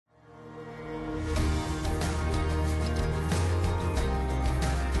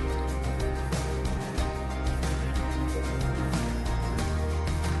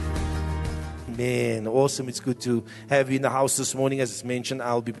Amen. Awesome. It's good to have you in the house this morning. As it's mentioned,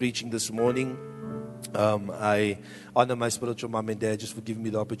 I'll be preaching this morning. I honor my spiritual mom and dad just for giving me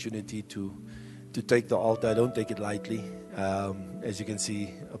the opportunity to take the altar. I don't take it lightly. As you can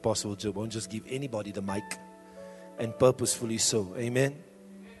see, Apostle Joe won't just give anybody the mic, and purposefully so. Amen.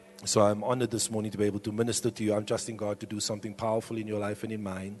 So I'm honored this morning to be able to minister to you. I'm trusting God to do something powerful in your life and in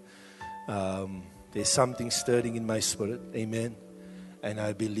mine. There's something stirring in my spirit. Amen. And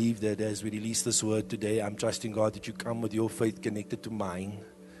I believe that as we release this word today, I'm trusting God that you come with your faith connected to mine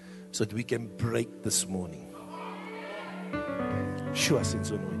so that we can break this morning. Sure,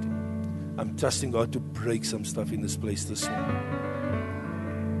 sense anointing. I'm trusting God to break some stuff in this place this morning.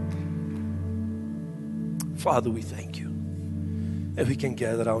 Father, we thank you that we can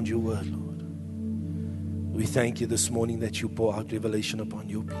gather around your word, Lord. We thank you this morning that you pour out revelation upon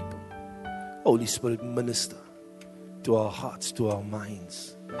your people. Holy Spirit, minister to our hearts, to our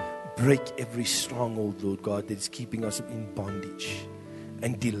minds. Break every stronghold, Lord God, that is keeping us in bondage,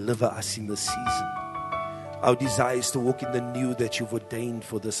 and deliver us in this season. Our desire is to walk in the new that you've ordained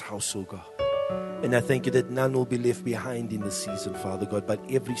for this house, oh God. And I thank you that none will be left behind in this season, Father God, but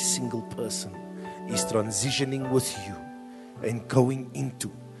every single person is transitioning with you and going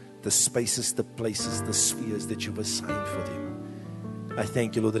into the spaces, the places, the spheres that you've assigned for them. I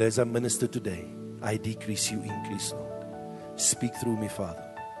thank you, Lord, that as I minister today, I decrease, you increase, Lord. Speak through me, Father,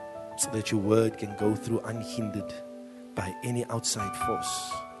 so that your word can go through unhindered by any outside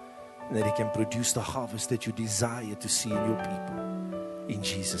force, and that it can produce the harvest that you desire to see in your people. In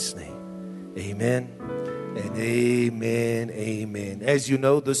Jesus' name, amen and amen, amen. As you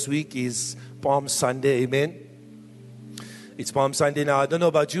know, this week is Palm Sunday, amen. It's Palm Sunday now. I don't know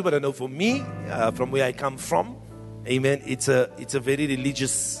about you, but I know for me, from where I come from, amen, it's a very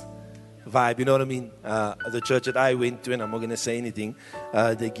religious vibe, you know what I mean? The church that I went to, and I'm not going to say anything,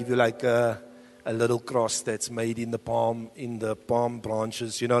 they give you like a little cross that's made in the palm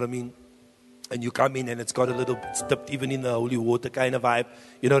branches, you know what I mean? And you come in and it's got a little, it's dipped even in the holy water kind of vibe,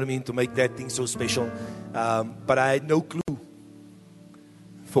 you know what I mean, to make that thing so special. But I had no clue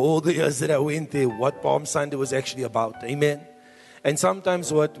for all the years that I went there what Palm Sunday was actually about, amen? And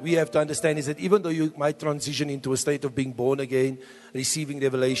sometimes what we have to understand is that even though you might transition into a state of being born again, receiving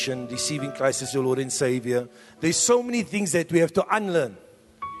revelation, receiving Christ as your Lord and Savior, there's so many things that we have to unlearn.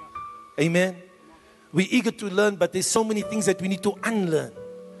 Amen? We're eager to learn, but there's so many things that we need to unlearn.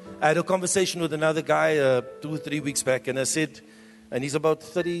 I had a conversation with another guy 2 or 3 weeks back, and I said, and he's about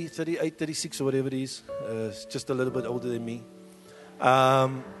 30, 38, 36 or whatever it is, just a little bit older than me.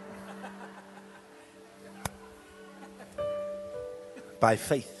 By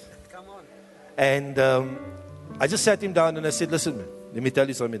faith. Come on. And I just sat him down and I said, listen, man, let me tell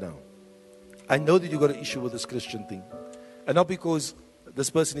you something now. I know that you got an issue with this Christian thing. And not because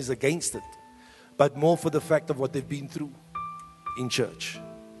this person is against it, but more for the fact of what they've been through in church.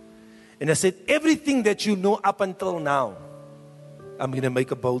 And I said, everything that you know up until now, I'm going to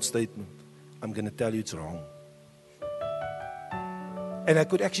make a bold statement. I'm going to tell you it's wrong. And I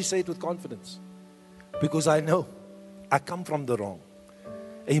could actually say it with confidence. Because I know I come from the wrong.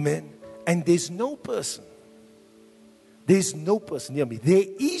 Amen. And there's no person, hear me, there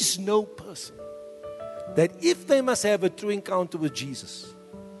is no person that if they must have a true encounter with Jesus,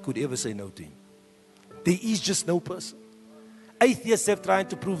 could ever say no to him. There is just no person. Atheists have tried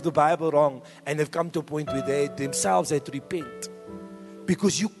to prove the Bible wrong and have come to a point where they themselves had to repent.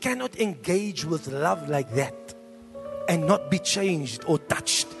 Because you cannot engage with love like that and not be changed or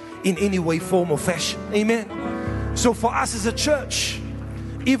touched in any way, form or fashion. Amen. So for us as a church,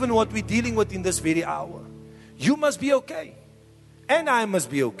 even what we're dealing with in this very hour, you must be okay. And I must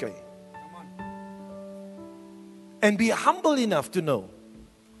be okay. And be humble enough to know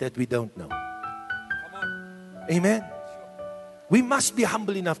that we don't know. Amen. We must be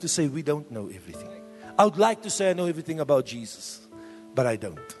humble enough to say we don't know everything. I would like to say I know everything about Jesus, but I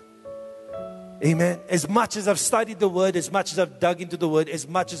don't. Amen. As much as I've studied the Word, as much as I've dug into the Word, as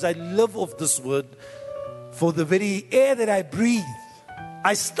much as I live off this Word, for the very air that I breathe,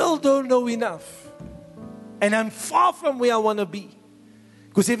 I still don't know enough. And I'm far from where I want to be.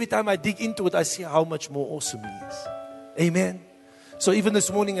 Because every time I dig into it, I see how much more awesome He is. Amen. So even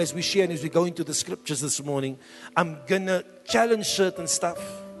this morning as we share and as we go into the scriptures this morning, I'm going to challenge certain stuff.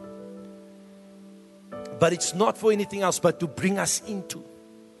 But it's not for anything else but to bring us into.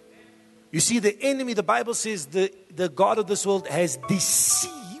 You see, the enemy, the Bible says the God of this world has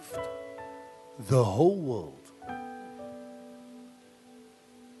deceived the whole world.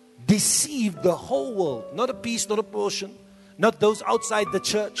 Deceived the whole world. Not a piece, not a portion. Not those outside the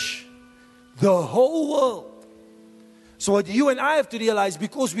church. The whole world. So what you and I have to realize,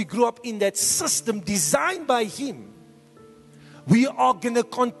 because we grew up in that system designed by Him, we are going to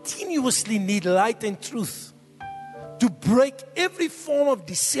continuously need light and truth to break every form of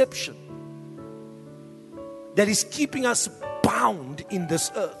deception that is keeping us bound in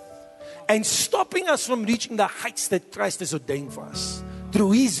this earth and stopping us from reaching the heights that Christ has ordained for us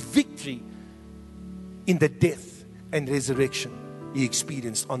through His victory in the death and resurrection He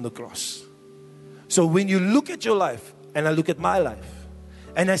experienced on the cross. So when you look at your life, and I look at my life,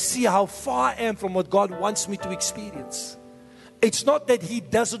 and I see how far I am from what God wants me to experience, it's not that He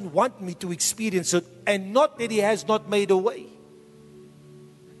doesn't want me to experience it, and not that He has not made a way.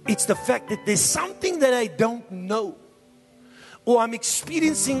 It's the fact that there's something that I don't know, or I'm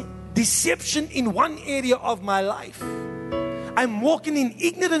experiencing deception in one area of my life. I'm walking in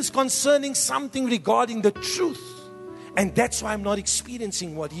ignorance concerning something regarding the truth. And that's why I'm not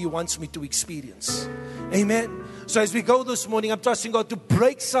experiencing what He wants me to experience. Amen. So as we go this morning, I'm trusting God to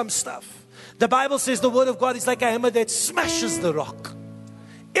break some stuff. The Bible says the Word of God is like a hammer that smashes the rock.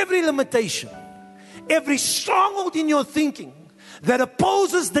 Every limitation, every stronghold in your thinking that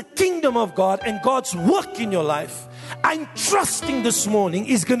opposes the kingdom of God and God's work in your life, I'm trusting this morning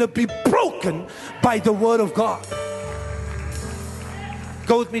is going to be broken by the Word of God.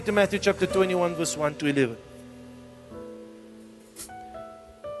 Go with me to Matthew chapter 21, verse 1 to 11.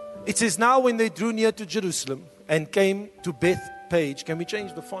 It says, now when they drew near to Jerusalem and came to Bethphage. Can we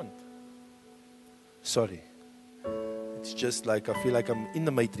change the font? Sorry. It's just like, I feel like I'm in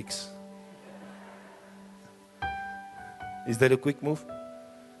the Matrix. Is that a quick move?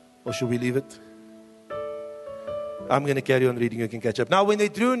 Or should we leave it? I'm going to carry on reading, you can catch up. Now when they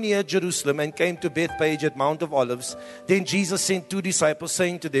drew near Jerusalem and came to Bethphage at Mount of Olives, then Jesus sent 2 disciples,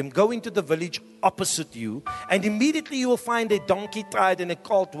 saying to them, go into the village opposite you, and immediately you will find a donkey tied and a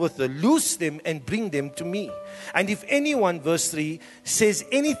colt with her. Loose them and bring them to me. And if anyone, verse 3, says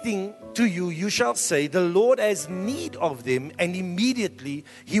anything to you, you shall say, the Lord has need of them, and immediately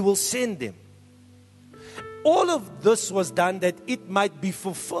He will send them. All of this was done that it might be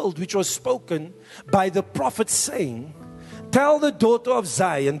fulfilled, which was spoken by the prophet, saying, tell the daughter of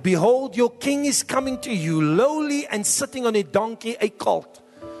Zion, behold, your king is coming to you, lowly and sitting on a donkey, a colt,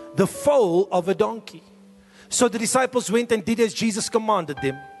 the foal of a donkey. So the disciples went and did as Jesus commanded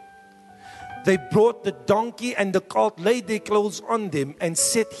them. They brought the donkey and the colt, laid their clothes on them, and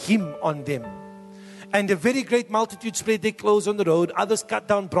set him on them. And a very great multitude spread their clothes on the road. Others cut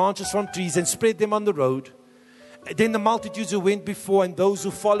down branches from trees and spread them on the road. Then the multitudes who went before and those who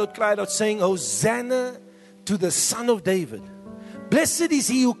followed cried out, saying, Hosanna to the Son of David. Blessed is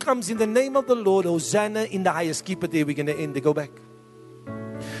He who comes in the name of the Lord. Hosanna in the highest. Keep it there. We're going to end. Go back.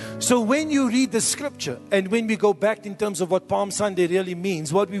 So when you read the scripture, and when we go back in terms of what Palm Sunday really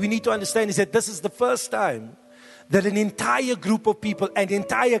means, what we need to understand is that this is the first time that an entire group of people, an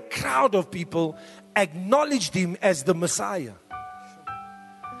entire crowd of people acknowledged Him as the Messiah.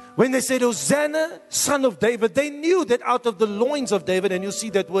 When they said, Hosanna, Son of David, they knew that out of the loins of David, and you'll see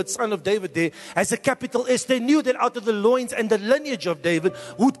that word Son of David there as a capital S, they knew that out of the loins and the lineage of David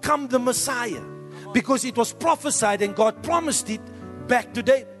would come the Messiah. Because it was prophesied and God promised it back to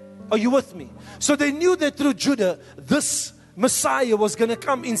David. Are you with me? So they knew that through Judah, this Messiah was going to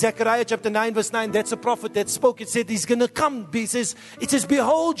come. In Zechariah chapter 9 verse 9, that's a prophet that spoke. It said He's going to come. It says,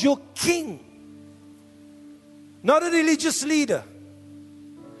 behold your king. Not a religious leader.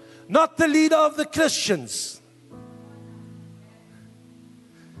 Not the leader of the Christians.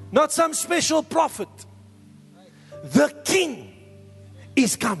 Not some special prophet. The King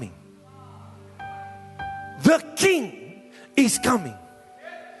is coming. The King is coming.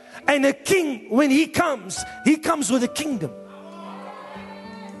 And a king, when he comes with a kingdom.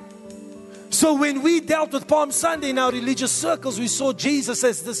 So when we dealt with Palm Sunday in our religious circles, we saw Jesus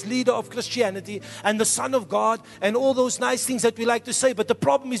as this leader of Christianity and the Son of God and all those nice things that we like to say. But the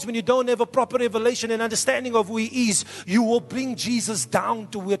problem is when you don't have a proper revelation and understanding of who He is, you will bring Jesus down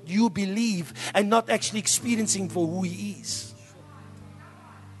to what you believe and not actually experiencing for who He is.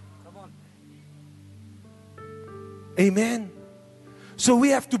 Come on. Amen. So we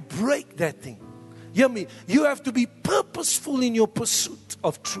have to break that thing. Hear me? You have to be purposeful in your pursuit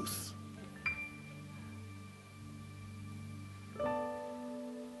of truth.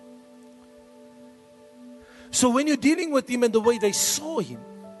 So when you're dealing with Him and the way they saw Him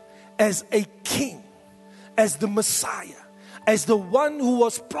as a king, as the Messiah, as the one who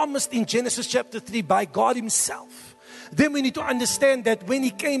was promised in Genesis chapter 3 by God Himself, then we need to understand that when He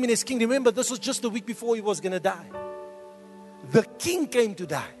came in His kingdom, remember this was just the week before He was going to die. The King came to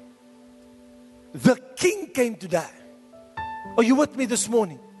die. The King came to die. Are you with me this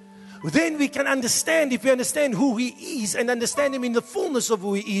morning? then we can understand. If we understand who He is and understand Him in the fullness of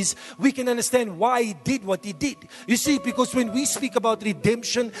who He is, we can understand why He did what He did. You see, because when we speak about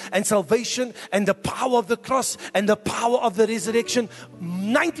redemption and salvation and the power of the cross and the power of the resurrection,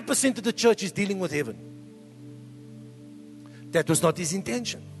 90% of the church is dealing with heaven. That was not His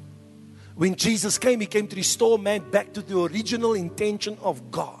intention. When Jesus came, He came to restore man back to the original intention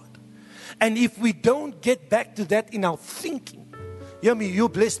of God. And if we don't get back to that in our thinking, hear me, you're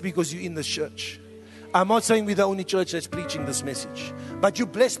blessed because you're in the church. I'm not saying we're the only church that's preaching this message, but you're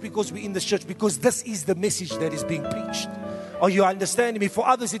blessed because we're in the church, because this is the message that is being preached. Are you understanding me? For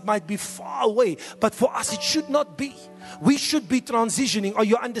others it might be far away, but for us it should not be. We should be transitioning. Are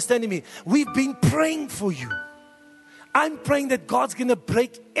you understanding me? We've been praying for you. I'm praying that God's going to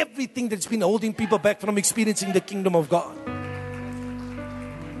break everything that's been holding people back from experiencing the kingdom of God.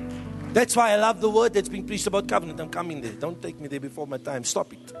 That's why I love the word that's being preached about covenant. I'm coming there. Don't take me there before my time.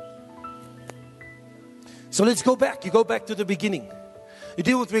 Stop it. So let's go back. You go back to the beginning. You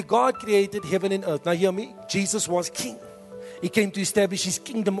deal with where God created heaven and earth. Now hear me. Jesus was king. He came to establish His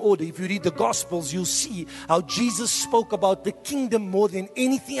kingdom order. If you read the Gospels, you'll see how Jesus spoke about the kingdom more than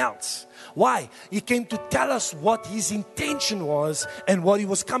anything else. Why? He came to tell us what His intention was and what He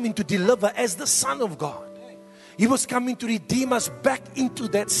was coming to deliver as the Son of God. He was coming to redeem us back into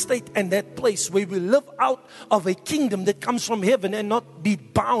that state and that place where we live out of a kingdom that comes from heaven and not be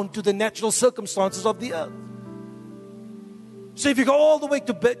bound to the natural circumstances of the earth. So if you go all the way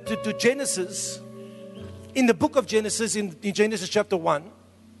to Genesis, in the book of Genesis, in Genesis chapter 1,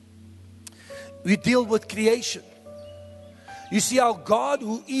 we deal with creation. You see how God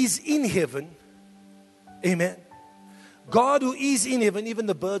who is in heaven, amen. God who is in heaven, even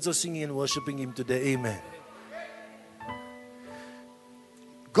the birds are singing and worshiping Him today, amen.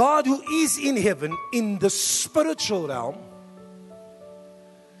 God who is in heaven, in the spiritual realm,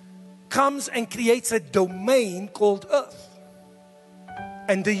 comes and creates a domain called earth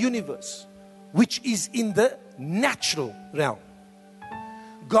and the universe, which is in the natural realm.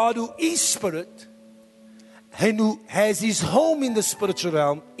 God who is spirit and who has His home in the spiritual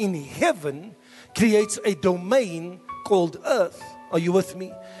realm, in heaven, creates a domain called earth. Are you with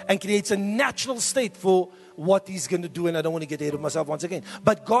me? And creates a natural state for what He's going to do. And I don't want to get ahead of myself once again.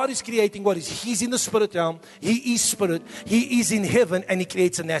 But God is creating what is. He's in the spirit realm. He is spirit. He is in heaven, and He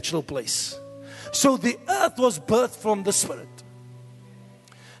creates a natural place. So the earth was birthed from the spirit.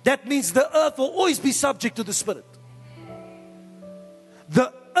 That means the earth will always be subject to the spirit.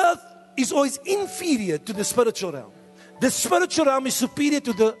 The earth is always inferior to the spiritual realm. The spiritual realm is superior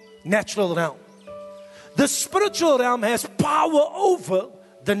to the natural realm. The spiritual realm has power over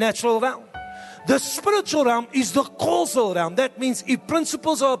the natural realm. The spiritual realm is the causal realm. That means if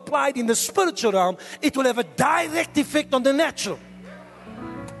principles are applied in the spiritual realm, it will have a direct effect on the natural.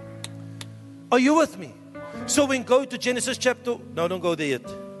 Are you with me? So when go to Genesis chapter... No, don't go there yet.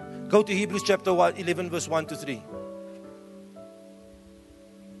 Go to Hebrews chapter 11 verse 1 to 3.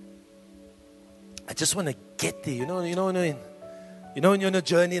 I just want to get there. You know when you're on a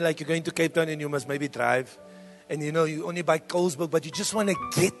journey, like you're going to Cape Town and you must maybe drive. And you only buy Colesberg, but you just want to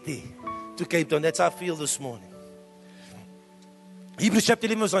get there to Cape Town. That's how I feel this morning. Hebrews chapter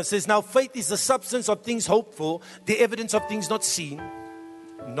 11 verse 1 says, now faith is the substance of things hoped for, the evidence of things not seen.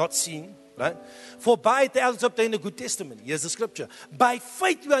 Not seen, right? For by it the elders obtained a good testimony. Here's the scripture. By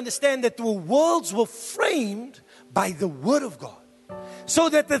faith we understand that the worlds were framed by the word of God, so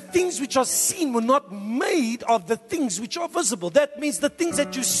that the things which are seen were not made of the things which are visible. That means the things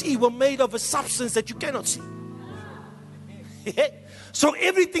that you see were made of a substance that you cannot see. So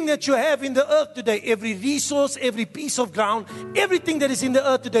everything that you have in the earth today, every resource, every piece of ground, everything that is in the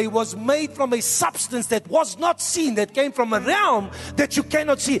earth today was made from a substance that was not seen, that came from a realm that you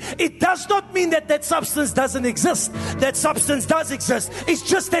cannot see. It does not mean that that substance doesn't exist. That substance does exist. It's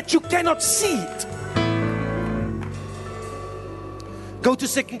just that you cannot see it. Go to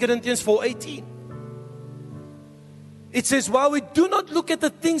 2 Corinthians 4:18. It says, while we do not look at the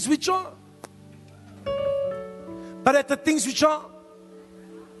things which are, but at the things which are.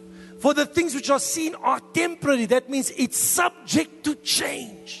 For the things which are seen are temporary. That means it's subject to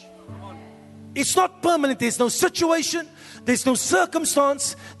change. It's not permanent. There's no situation. There's no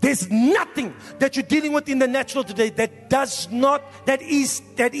circumstance. There's nothing that you're dealing with in the natural today that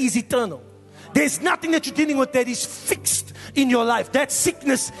is eternal. There's nothing that you're dealing with that is fixed in your life. That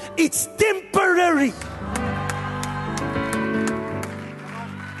sickness, it's temporary.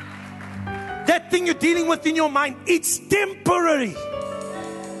 That thing you're dealing with in your mind, it's temporary.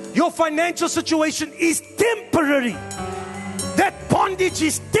 Your financial situation is temporary. That bondage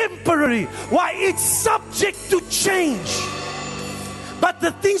is temporary. Why? It's subject to change. But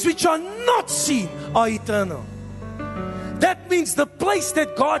the things which are not seen are eternal. That means the place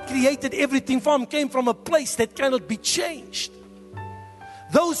that God created everything from came from a place that cannot be changed.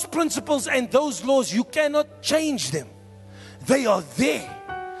 Those principles and those laws, you cannot change them. They are there.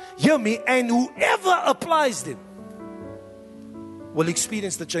 Hear me? And whoever applies them will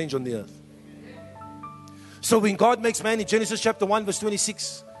experience the change on the earth. So when God makes man in Genesis chapter 1 verse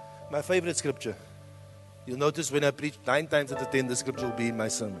 26, my favorite scripture. You'll notice when I preach 9 times out of 10, the scripture will be in my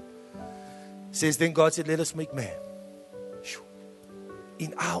sermon. It says, then God said, let us make man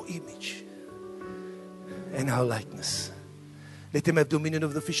in our image and our likeness. Let him have dominion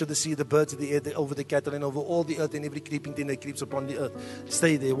over the fish of the sea, the birds of the air, over the cattle, and over all the earth, and every creeping thing that creeps upon the earth.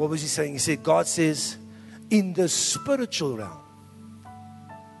 Stay there. What was he saying? He said, God says, in the spiritual realm,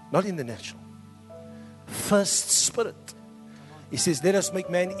 not in the natural. First spirit. He says, let us make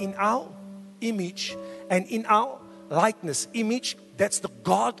man in our image and in our likeness. Image, that's the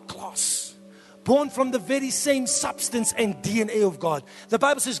God class. Born from the very same substance and DNA of God. The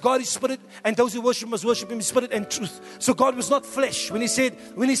Bible says God is spirit, and those who worship must worship him in spirit and truth. So God was not flesh. When he said,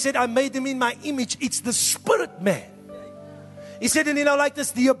 I made them in my image, it's the spirit man. He said, and in our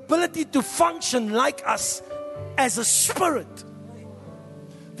likeness, the ability to function like us as a spirit.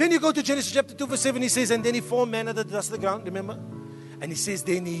 Then you go to Genesis chapter 2 verse 7, he says, and then he formed man out of the dust of the ground, remember? And he says,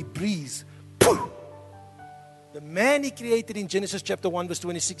 then he breathes. Poof! The man he created in Genesis chapter 1 verse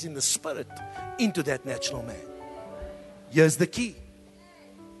 26 in the spirit into that natural man. Here's the key.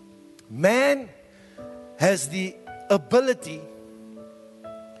 Man has the ability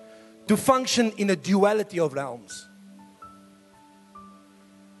to function in a duality of realms.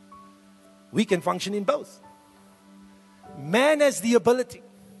 We can function in both. Man has the ability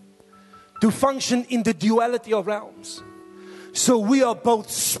to function in the duality of realms. So we are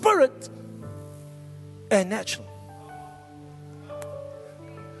both spirit and natural.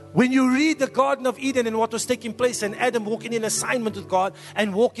 When you read the Garden of Eden and what was taking place, and Adam walking in assignment with God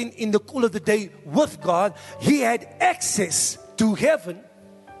and walking in the cool of the day with God, he had access to heaven,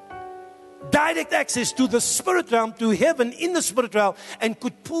 direct access to the spirit realm, to heaven in the spirit realm, and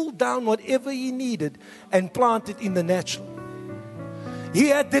could pull down whatever he needed and plant it in the natural. He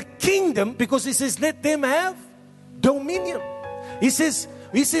had the kingdom, because he says, let them have dominion. He says,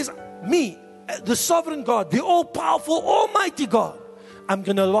 me, the sovereign God, the all-powerful, almighty God, I'm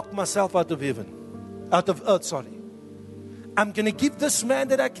going to lock myself out of earth. I'm going to give this man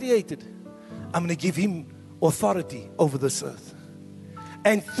that I created, I'm going to give him authority over this earth.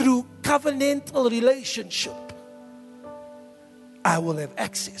 And through covenantal relationship, I will have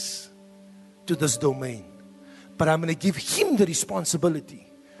access to this domain. But I'm going to give him the responsibility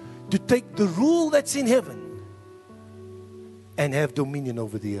to take the rule that's in heaven and have dominion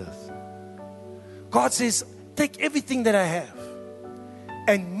over the earth. God says, take everything that I have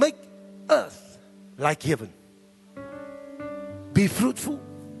and make earth like heaven. Be fruitful,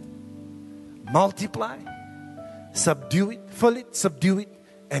 multiply, subdue it, fill it, subdue it,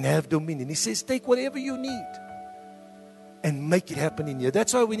 and have dominion. He says, take whatever you need and make it happen in you.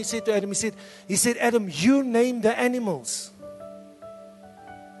 That's why when he said to Adam, he said, Adam, you name the animals.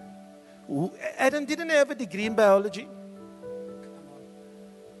 Adam didn't have a degree in biology.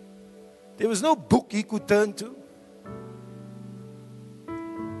 There was no book he could turn to.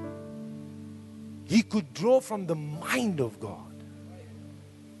 He could draw from the mind of God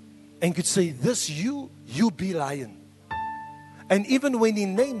and could say, this you be lion. And even when he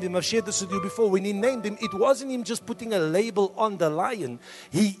named him, I've shared this with you before, when he named him, it wasn't him just putting a label on the lion.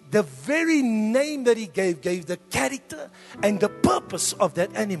 The very name that he gave the character and the purpose of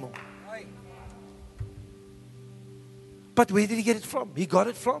that animal. But where did he get it from? He got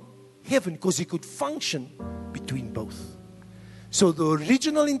it from heaven, because he could function between both. So the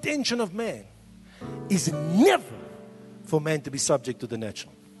original intention of man is never for man to be subject to the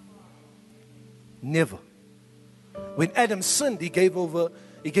natural. Never. When Adam sinned, he gave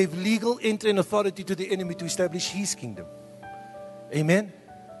legal entry and authority to the enemy to establish his kingdom. Amen.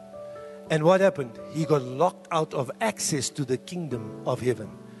 And what happened? He got locked out of access to the kingdom of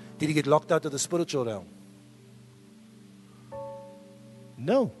heaven. Did he get locked out of the spiritual realm?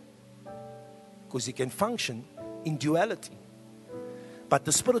 No. Because he can function in duality. But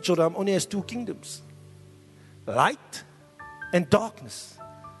the spiritual realm only has two kingdoms: light and darkness.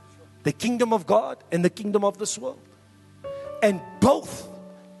 The kingdom of God and the kingdom of this world. And both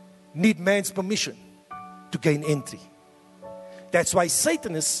need man's permission to gain entry. That's why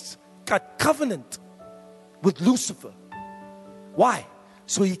Satanists cut covenant with Lucifer. Why?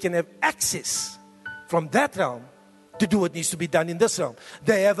 So he can have access from that realm to do what needs to be done in this realm.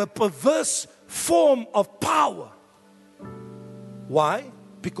 They have a perverse form of power Why?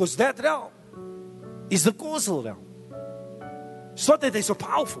 Because that realm is the causal realm. It's not that they're so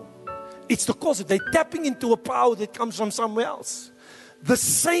powerful. It's the cause. They're tapping into a power that comes from somewhere else. The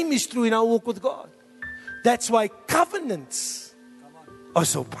same is true in our walk with God. That's why covenants are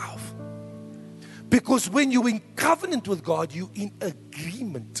so powerful. Because when you're in covenant with God, you're in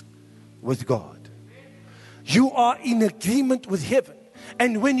agreement with God. You are in agreement with heaven.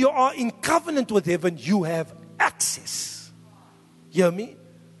 And when you are in covenant with heaven, you have access. You hear me?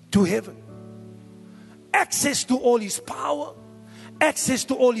 To heaven. Access to all His power. Access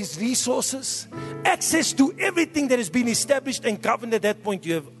to all His resources. Access to everything that has been established and governed. At that point,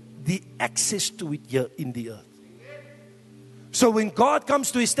 you have the access to it here in the earth. So when God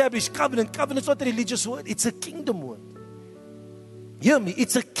comes to establish covenant, covenant's not a religious word, it's a kingdom word. Hear me?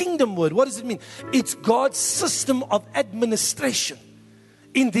 It's a kingdom word. What does it mean? It's God's system of administration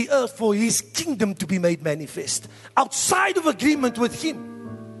in the earth for His kingdom to be made manifest. Outside of agreement with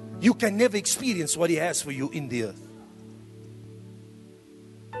Him, you can never experience what He has for you in the earth.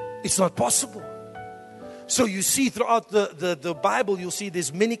 It's not possible. So you see throughout the Bible, you'll see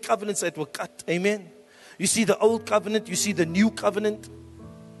there's many covenants that were cut. Amen. You see the old covenant, you see the new covenant.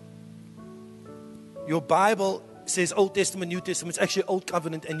 Your Bible says Old Testament, New Testament. It's actually Old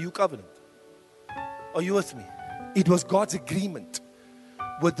Covenant and New Covenant. Are you with me? It was God's agreement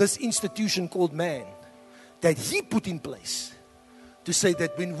with this institution called man that He put in place to say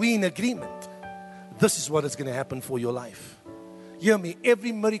that when we're in agreement, this is what is going to happen for your life. Hear me,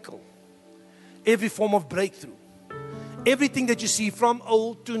 every miracle, every form of breakthrough, everything that you see from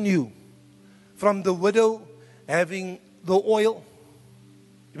old to new, from the widow having the oil.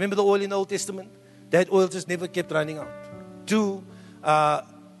 Remember the oil in the Old Testament? That oil just never kept running out. To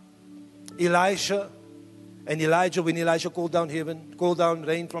Elisha and Elijah, when Elisha called down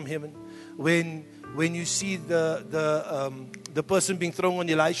rain from heaven. When you see the person being thrown on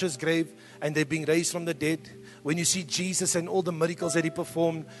Elisha's grave and they're being raised from the dead. When you see Jesus and all the miracles that He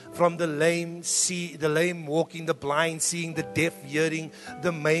performed, from the lame walking, the blind seeing, the deaf hearing,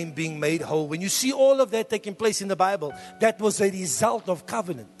 the maimed being made whole. When you see all of that taking place in the Bible, that was a result of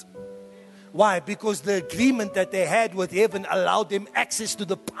covenant. Why? Because the agreement that they had with heaven allowed them access to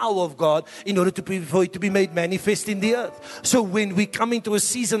the power of God in order for it to be made manifest in the earth. So when we come into a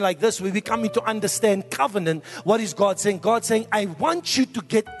season like this, where we come in to understand covenant, what is God saying? God's saying, I want you to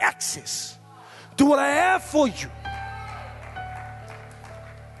get access to what I have for you.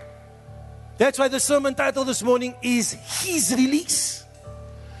 That's why the sermon title this morning is His Release.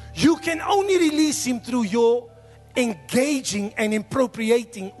 You can only release Him through your engaging and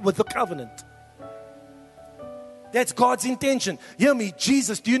appropriating with the covenant. That's God's intention. Hear me,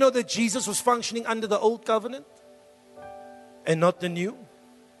 Jesus, do you know that Jesus was functioning under the old covenant and not the new?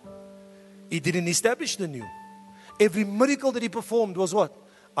 He didn't establish the new. Every miracle that He performed was what?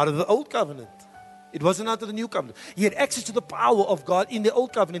 Out of the old covenant. It wasn't out of the new covenant. He had access to the power of God in the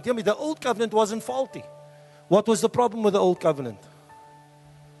old covenant. Hear me, the old covenant wasn't faulty. What was the problem with the old covenant?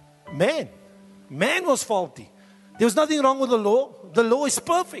 Man. Man was faulty. There was nothing wrong with the law. The law is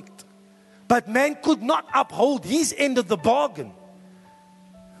perfect. But man could not uphold his end of the bargain.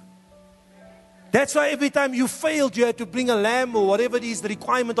 That's why every time you failed, you had to bring a lamb or whatever it is, the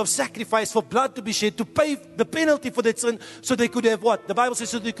requirement of sacrifice for blood to be shed, to pay the penalty for that sin, so they could have what? The Bible says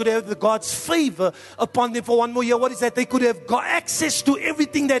so they could have God's favor upon them for one more year. What is that? They could have got access to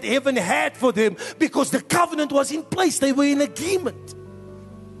everything that heaven had for them because the covenant was in place. They were in agreement.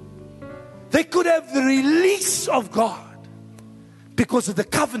 They could have the release of God because of the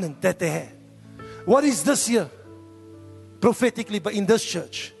covenant that they had. What is this here? Prophetically, but in this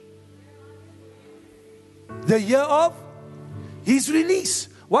church. The year of His release.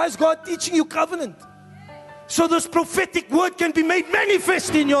 Why is God teaching you covenant? So this prophetic word can be made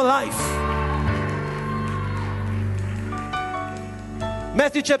manifest in your life.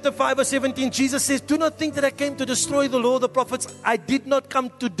 Matthew chapter 5 verse 17, Jesus says, do not think that I came to destroy the law of the prophets. I did not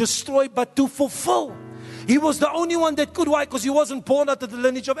come to destroy, but to fulfill. He was the only one that could. Why? Because He wasn't born out of the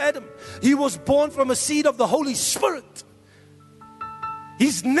lineage of Adam. He was born from a seed of the Holy Spirit.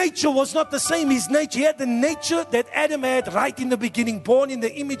 His nature was not the same. His nature, he had the nature that Adam had right in the beginning, born in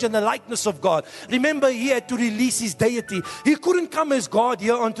the image and the likeness of God. Remember, he had to release his deity. He couldn't come as God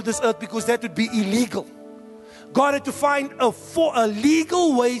here onto this earth because that would be illegal. God had to find a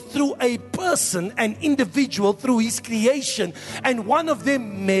legal way through a person, an individual, through His creation. And one of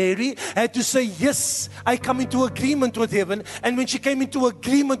them, Mary, had to say, yes, I come into agreement with heaven. And when she came into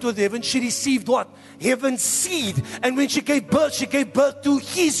agreement with heaven, she received what? Heaven's seed. And when she gave birth to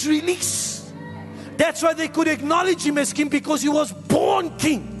His release. That's why they could acknowledge Him as King, because He was born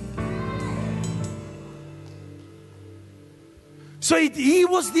King. So he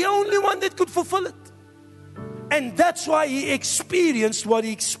was the only one that could fulfill it. And that's why he experienced what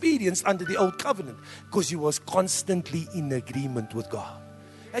he experienced under the old covenant. Because he was constantly in agreement with God.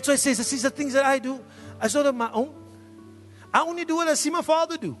 That's why he says, these are things that I do. I sort of my own. I only do what I see my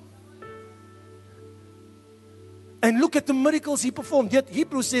Father do. And look at the miracles he performed. Yet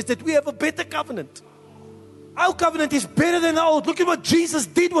Hebrews says that we have a better covenant. Our covenant is better than the old. Look at what Jesus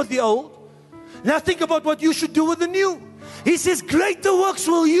did with the old. Now think about what you should do with the new. He says, greater works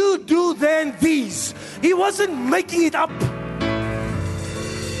will you do than these. He wasn't making it up.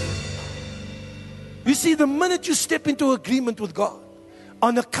 You see, the minute you step into agreement with God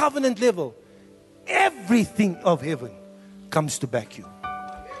on a covenant level, everything of heaven comes to back you.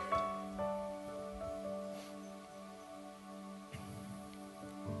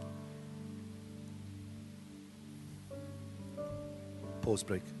 Pause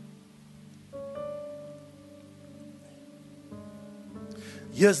break.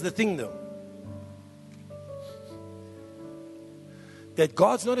 Here's the thing though. That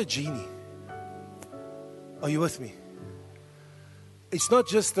God's not a genie. Are you with me? It's not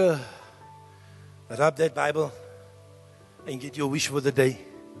just rub that Bible and get your wish for the day.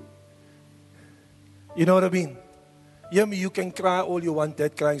 You know what I mean? Hear me, you can cry all you want.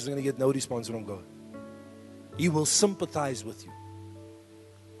 That crying is going to get no response from God. He will sympathize with you.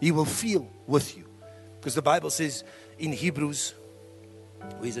 He will feel with you. Because the Bible says in Hebrews,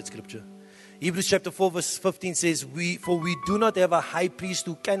 where is that scripture? Hebrews chapter 4 verse 15 says, For we do not have a high priest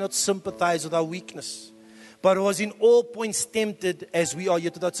who cannot sympathize with our weakness, but was in all points tempted as we are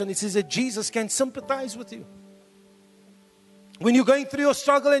yet without sin. It says that Jesus can sympathize with you. When you're going through your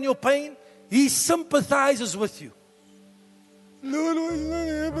struggle and your pain, He sympathizes with you. Lord, what's not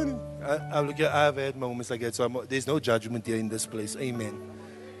happening? I've had moments like that, so there's no judgment here in this place. Amen.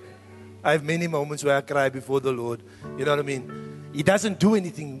 I have many moments where I cry before the Lord. You know what I mean? He doesn't do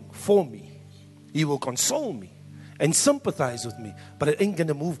anything for me. He will console me and sympathize with me. But it ain't going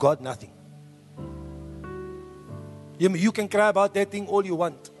to move God nothing. You can cry about that thing all you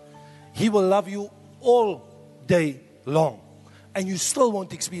want. He will love you all day long. And you still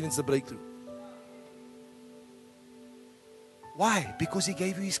won't experience the breakthrough. Why? Because He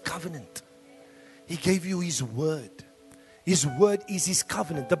gave you His covenant. He gave you His word. His word is His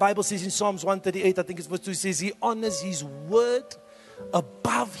covenant. The Bible says in Psalms 138, I think it's verse 2, it says He honors His word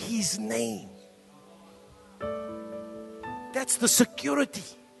above His name. That's the security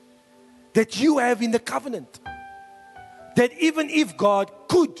that you have in the covenant. That even if God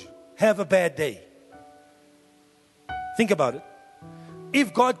could have a bad day, think about it.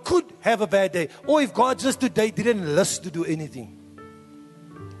 If God could have a bad day, or if God just today didn't list to do anything,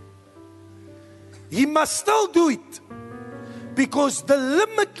 He must still do it. Because the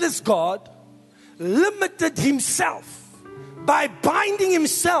limitless God limited Himself by binding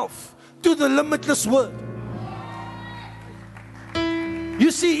Himself to the limitless word. You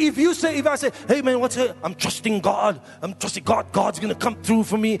see, if I say, hey man, what's it? I'm trusting God. I'm trusting God. God's going to come through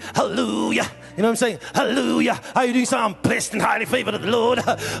for me. Hallelujah. You know what I'm saying? Hallelujah. How are you doing? So I'm blessed and highly favored of the Lord.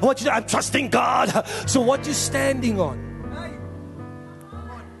 I'm trusting God. So what you standing on?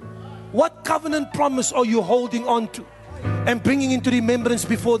 What covenant promise are you holding on to and bringing into remembrance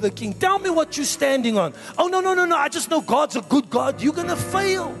before the King? Tell me what you're standing on. Oh, no. I just know God's a good God. You're going to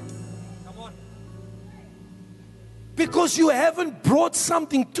fail. Because you haven't brought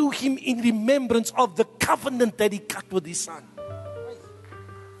something to Him in remembrance of the covenant that He cut with His Son.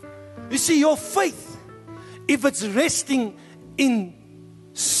 You see, your faith, if it's resting in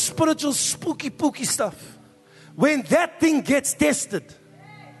spiritual spooky pooky stuff, when that thing gets tested,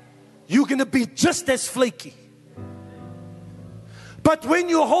 you're going to be just as flaky. But when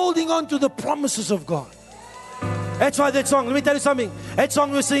you're holding on to the promises of God, that's why that song, let me tell you something. That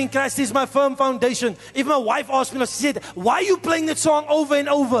song we're singing, Christ is my firm foundation. If my wife asked me, she said, why are you playing that song over and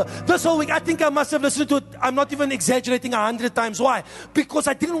over? This whole week, I think I must have listened to it. I'm not even exaggerating 100 times. Why? Because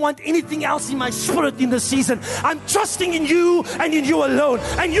I didn't want anything else in my spirit in this season. I'm trusting in You and in You alone.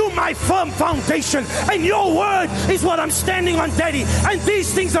 And You, my firm foundation. And Your word is what I'm standing on, Daddy. And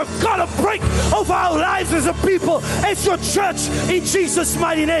these things have got to break over our lives as a people, as Your church, in Jesus'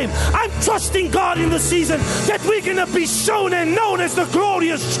 mighty name. I'm trusting God in the season that we can be shown and known as the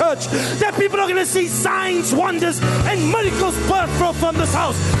glorious church, that people are going to see signs, wonders, and miracles birth from this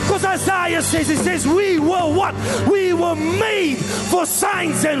house. Because Isaiah says, it says, we were what? We were made for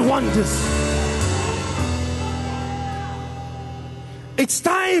signs and wonders. It's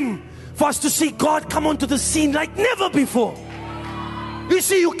time for us to see God come onto the scene like never before. You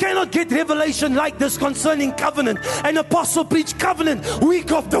see, you cannot get revelation like this concerning covenant. An apostle preached covenant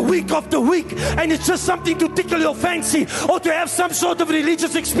week after week after week, and it's just something to tickle your fancy or to have some sort of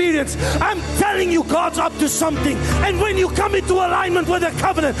religious experience. I'm telling you, God's up to something. And when you come into alignment with the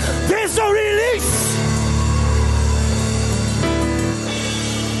covenant, there's a release.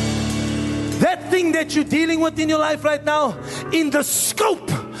 That thing that you're dealing with in your life right now, in the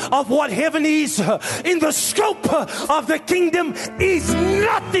scope of what heaven is, in the scope of the kingdom, is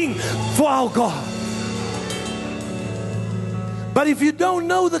nothing for our God. But if you don't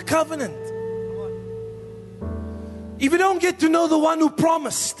know the covenant, if you don't get to know the one who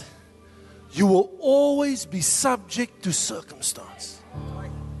promised, you will always be subject to circumstance.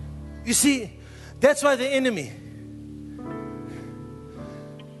 You see, that's why the enemy,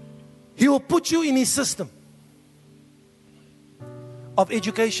 he will put you in his system of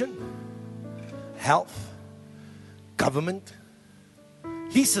education, health, government,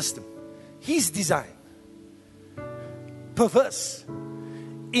 his system, his design, perverse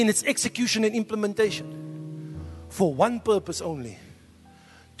in its execution and implementation, for one purpose only: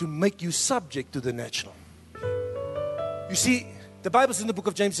 to make you subject to the natural. You see, the Bible in the book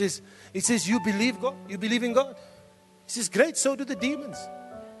of James says, it says, you believe God, you believe in God. He says, great, so do the demons.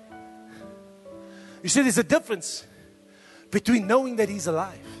 You see, there's a difference between knowing that He's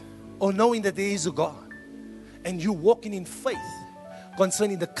alive or knowing that there is a God, and you walking in faith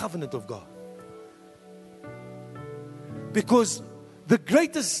concerning the covenant of God. Because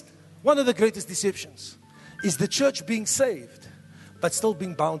one of the greatest deceptions is the church being saved but still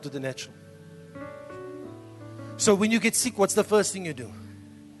being bound to the natural. So when you get sick, what's the first thing you do?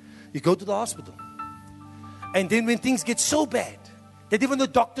 You go to the hospital. And then when things get so bad that even the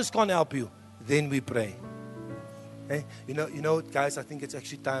doctors can't help you, then we pray. Hey, you know, guys, I think it's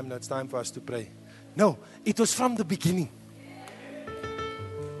actually time now. It's time for us to pray. No, it was from the beginning.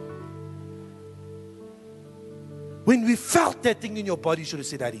 When we felt that thing in your body, you should have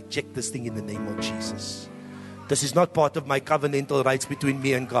said, I reject this thing in the name of Jesus. This is not part of my covenantal rights between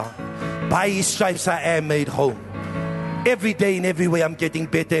me and God. By His stripes I am made whole. Every day in every way I'm getting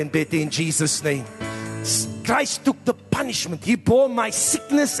better and better in Jesus' name. Christ took the punishment. He bore my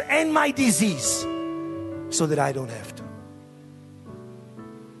sickness and my disease so that I don't have to.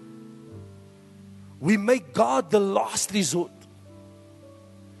 We make God the last resort.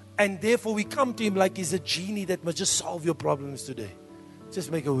 And therefore we come to Him like He's a genie that must just solve your problems today.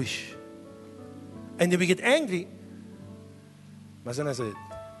 Just make a wish. And then we get angry. Mustn't I say it?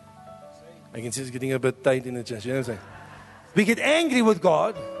 I can see it's getting a bit tight in the chest. You know what I'm saying? We get angry with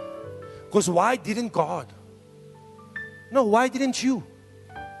God because why didn't God? No, why didn't you?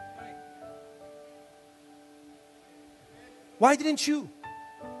 Why didn't you?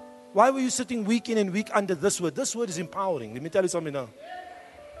 Why were you sitting week in and week under this word? This word is empowering. Let me tell you something now.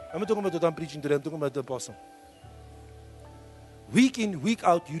 I'm not talking about what I'm preaching today. I'm talking about the apostle. Week in, week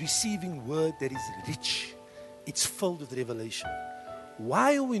out, you're receiving word that is rich. It's filled with revelation.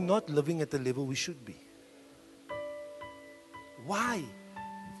 Why are we not living at the level we should be? Why?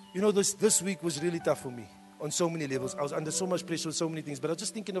 You know, this week was really tough for me on so many levels. I was under so much pressure with so many things. But I was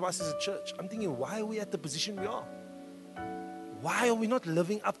just thinking of us as a church. I'm thinking, why are we at the position we are? Why are we not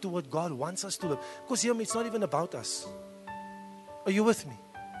living up to what God wants us to live? Because hear me, it's not even about us. Are you with me?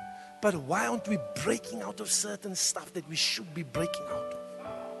 But why aren't we breaking out of certain stuff that we should be breaking out of?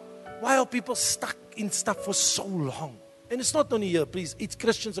 Why are people stuck in stuff for so long? And it's not only here, please. It's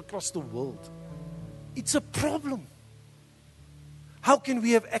Christians across the world. It's a problem. How can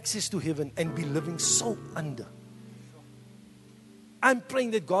we have access to heaven and be living so under? I'm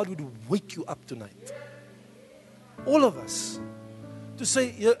praying that God would wake you up tonight. All of us. To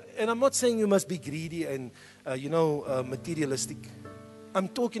say, and I'm not saying you must be greedy and, materialistic. I'm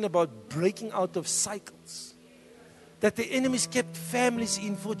talking about breaking out of cycles that the enemy's kept families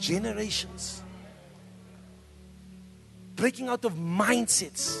in for generations. Breaking out of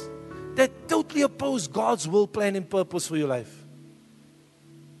mindsets that totally oppose God's will, plan, and purpose for your life.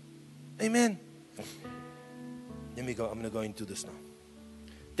 Amen. Let me go. I'm going to go into this now.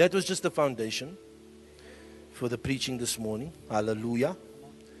 That was just the foundation for the preaching this morning. Hallelujah.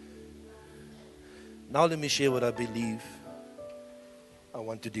 Now let me share what I believe I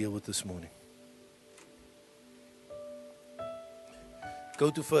want to deal with this morning.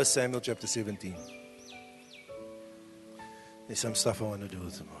 Go to 1 Samuel chapter 17. There's some stuff I want to do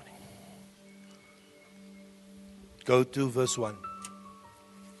this morning. Go to verse 1.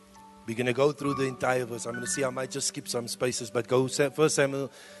 We're going to go through the entire verse. I'm going to see, I might just skip some spaces, but go 1 Samuel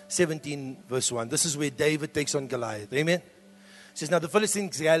 17 verse 1. This is where David takes on Goliath. Amen. It says, now the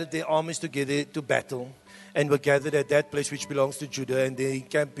Philistines gathered their armies together to battle, and were gathered at that place which belongs to Judah, and they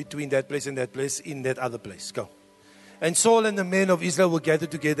encamped between that place and that place in that other place. Go. And Saul and the men of Israel were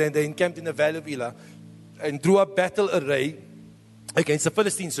gathered together, and they encamped in the valley of Elah and drew up battle array against the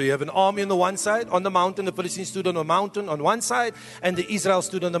Philistines. So you have an army on the one side, on the mountain. The Philistines stood on a mountain on one side, and the Israel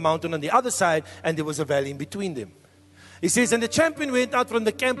stood on the mountain on the other side, and there was a valley in between them. He says, and the champion went out from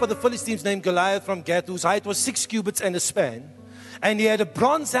the camp of the Philistines named Goliath from Gath, whose height was 6 cubits and a span. And he had a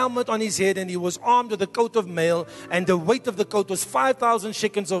bronze helmet on his head, and he was armed with a coat of mail, and the weight of the coat was 5,000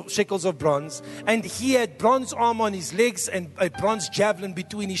 shekels of bronze. And he had bronze armor on his legs and a bronze javelin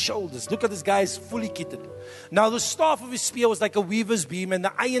between his shoulders. Look at this guy, is fully kitted. Now the staff of his spear was like a weaver's beam, and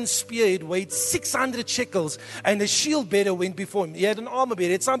the iron spearhead weighed 600 shekels, and the shield bearer went before him. He had an armor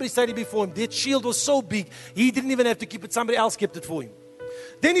bearer, had somebody standing before him. That shield was so big, he didn't even have to keep it, somebody else kept it for him.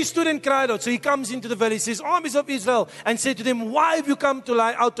 Then he stood and cried out. So he comes into the valley, he says, armies of Israel, and said to them, why have you come to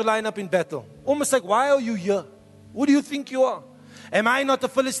line up in battle? Almost like, why are you here? Who do you think you are? Am I not a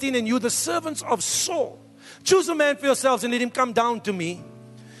Philistine, and you the servants of Saul? Choose a man for yourselves and let him come down to me.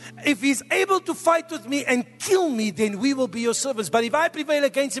 If he's able to fight with me and kill me, then we will be your servants. But if I prevail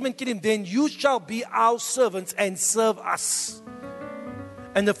against him and kill him, then you shall be our servants and serve us.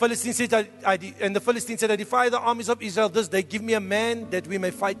 And the Philistines said, I defy the armies of Israel this day. Give me a man that we may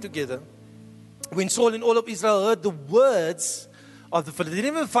fight together. When Saul and all of Israel heard the words of the Philistines, they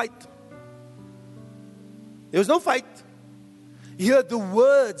didn't even fight. There was no fight. He heard the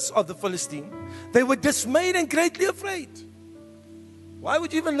words of the Philistine. They were dismayed and greatly afraid. Why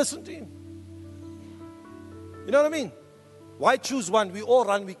would you even listen to him? You know what I mean? Why choose one? We all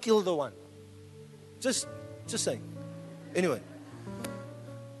run, we kill the one. Just saying. Anyway.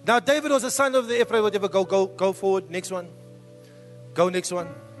 Now David was a son of the Ephraim, whatever. Go forward. Next one. Go next one.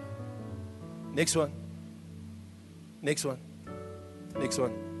 Next one. Next one. Next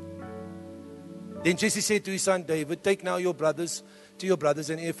one. Then Jesse said to his son David, take now your brothers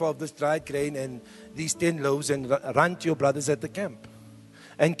an ephah of this dried grain and these 10 loaves, and run to your brothers at the camp.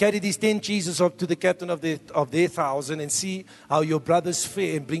 And carry these 10 cheeses up to the captain of their 1,000, and see how your brothers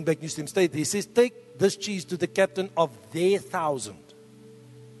fare, and bring back news to him. Stay there. He says, take this cheese to the captain of their 1,000.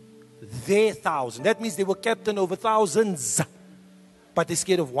 Their 1,000. That means they were captain over thousands. But they're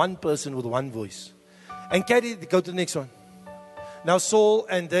scared of one person with one voice. And go to the next one. Now Saul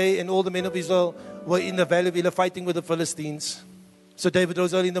and they and all the men of Israel were in the valley of Elah fighting with the Philistines. So David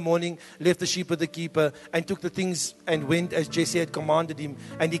rose early in the morning, left the sheep with the keeper, and took the things and went as Jesse had commanded him.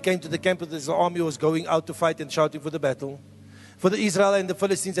 And he came to the camp of his army, was going out to fight and shouting for the battle. For the Israel and the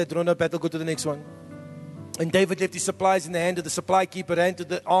Philistines had drawn up battle. Go to the next one. And David left his supplies in the hand of the supply keeper, ran to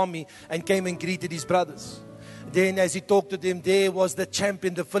the army, and came and greeted his brothers. Then as he talked to them, there was the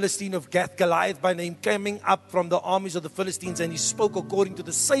champion, the Philistine of Gath, Goliath by name, coming up from the armies of the Philistines, and he spoke according to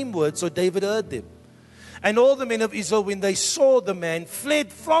the same words, so David heard them. And all the men of Israel, when they saw the man,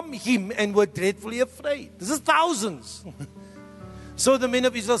 fled from him and were dreadfully afraid. This is thousands. So the men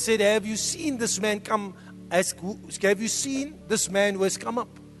of Israel said, have you seen this man come? Have you seen this man who has come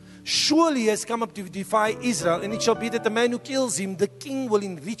up? Surely he has come up to defy Israel, and it shall be that the man who kills him, the king will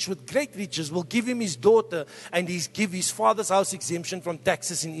enrich with great riches, will give him his daughter, and give his father's house exemption from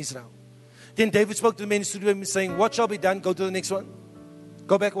taxes in Israel. Then David spoke to the men who stood with him, saying, what shall be done? Go to the next one.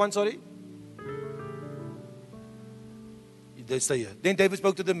 Go back one, sorry. They stay here. Then David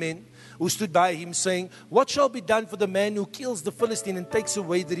spoke to the men who stood by him, saying, what shall be done for the man who kills the Philistine and takes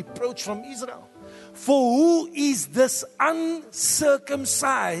away the reproach from Israel? For who is this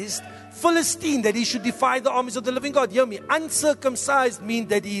uncircumcised Philistine that he should defy the armies of the living God? Hear me. Uncircumcised means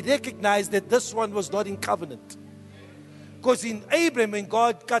that he recognized that this one was not in covenant. Because in Abraham, when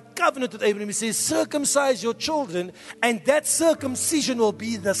God got covenant with Abraham, he says, circumcise your children, and that circumcision will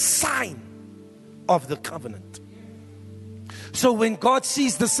be the sign of the covenant. So when God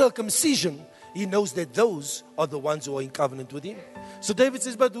sees the circumcision, he knows that those are the ones who are in covenant with him. So David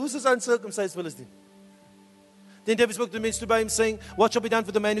says, but who's this uncircumcised Philistine? Then David spoke to the men stood by him, saying, what shall be done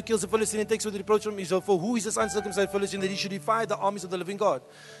for the man who kills the Philistine and takes away the reproach from Israel? For who is this uncircumcised Philistine that he should defy the armies of the living God?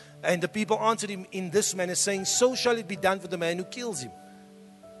 And the people answered him in this manner, saying, so shall it be done for the man who kills him.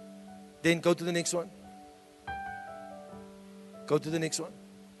 Then go to the next one. Go to the next one.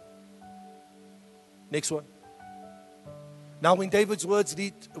 Next one. Now when David's words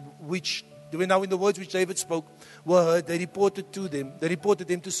when the words which David spoke were heard, they reported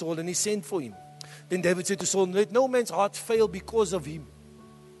them to Saul, and he sent for him. Then David said to Saul, let no man's heart fail because of him.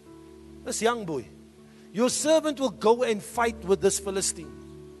 This young boy, your servant will go and fight with this Philistine.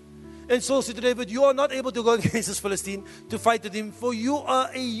 And Saul said to David, you are not able to go against this Philistine to fight with him, for you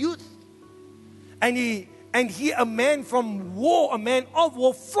are a youth. And he And he, a man from war, a man of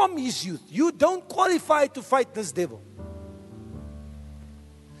war from his youth. You don't qualify to fight this devil.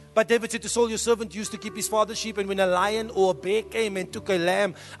 But David said to Saul, your servant used to keep his father's sheep, and when a lion or a bear came and took a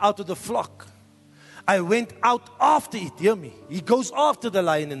lamb out of the flock, I went out after it. Hear me. He goes after the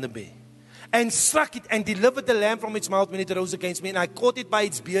lion and the bear, and struck it, and delivered the lamb from its mouth when it arose against me, and I caught it by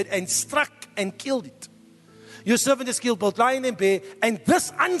its beard, and struck and killed it. Your servant has killed both lion and bear, and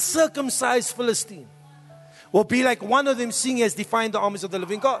this uncircumcised Philistine will be like one of them, seeing he has defied the armies of the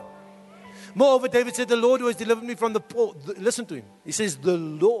living God. Moreover, David said, the Lord who has delivered me from the paw. Listen to him. He says, the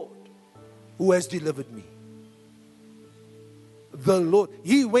Lord who has delivered me. The Lord.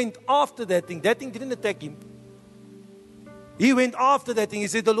 He went after that thing. That thing didn't attack him. He went after that thing. He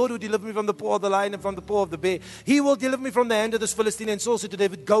said, the Lord who delivered me from the paw of the lion and from the paw of the bear. He will deliver me from the hand of this Philistine. And Saul said to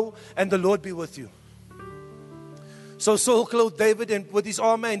David, go, and the Lord be with you. So Saul clothed David and with his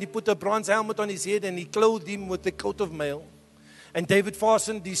armor, and he put a bronze helmet on his head, and he clothed him with a coat of mail. And David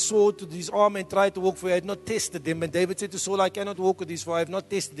fastened his sword to his arm and tried to walk, for he had not tested them. And David said to Saul, I cannot walk with these, for I have not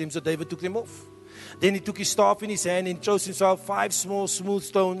tested them. So David took them off. Then he took his staff in his hand and chose himself 5 small smooth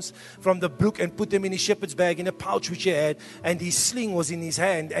stones from the brook and put them in his shepherd's bag in a pouch which he had. And his sling was in his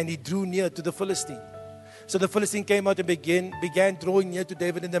hand, and he drew near to the Philistine. So the Philistine came out and began drawing near to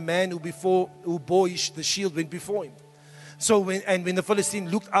David, and the man who bore the shield went before him. So when the Philistine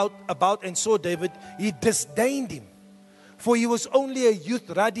looked out about and saw David, he disdained him. For he was only a youth,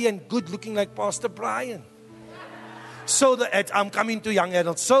 ruddy and good, looking like Pastor Brian. So I'm coming to young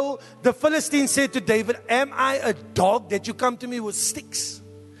adults. So the Philistine said to David, am I a dog that you come to me with sticks?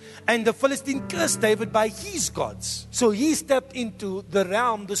 And the Philistine cursed David by his gods. So he stepped into the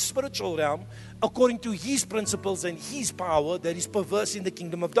realm, the spiritual realm, according to his principles and his power that is perverse in the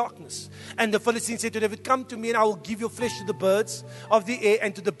kingdom of darkness. And the Philistine said to David, come to me and I will give your flesh to the birds of the air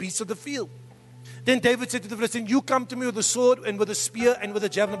and to the beasts of the field. Then David said to the Philistine, you come to me with a sword and with a spear and with a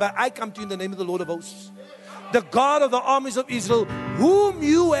javelin, but I come to you in the name of the Lord of hosts, the God of the armies of Israel, whom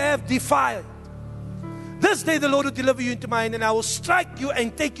you have defiled. This day the Lord will deliver you into my hand, and I will strike you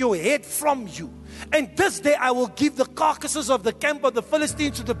and take your head from you. And this day I will give the carcasses of the camp of the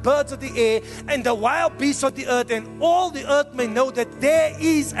Philistines to the birds of the air and the wild beasts of the earth, and all the earth may know that there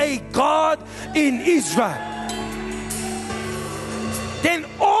is a God in Israel. Then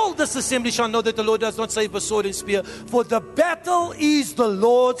all this assembly shall know that the Lord does not save with sword and spear, for the battle is the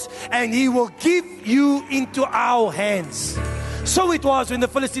Lord's, and he will give you into our hands. So it was when the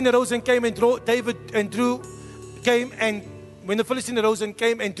Philistine arose and came and drew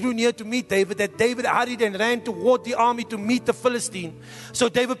near to meet David, that David hurried and ran toward the army to meet the Philistine. So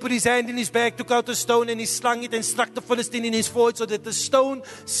David put his hand in his bag, took out a stone, and he slung it and struck the Philistine in his forehead, so that the stone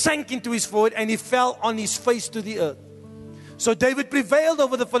sank into his forehead, and he fell on his face to the earth. So David prevailed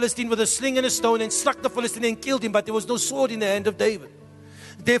over the Philistine with a sling and a stone, and struck the Philistine and killed him, but there was no sword in the hand of David.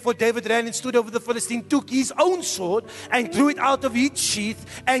 Therefore David ran and stood over the Philistine, took his own sword and drew it out of its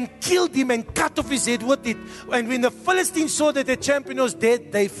sheath, and killed him and cut off his head with it. And when the Philistines saw that their champion was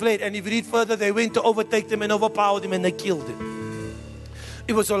dead, they fled. And if you read further, they went to overtake them and overpowered him, and they killed him.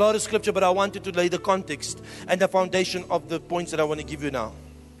 It was a lot of scripture, but I wanted to lay the context and the foundation of the points that I want to give you now.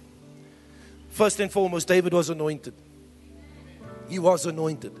 First and foremost, David was anointed. He was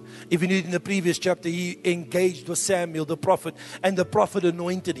anointed. If you read in the previous chapter, he engaged with Samuel the prophet, and the prophet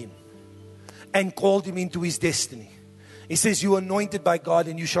anointed him and called him into his destiny. He says, you are anointed by God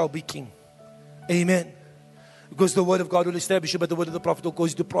and you shall be king. Amen. Because the word of God will establish you, but the word of the prophet will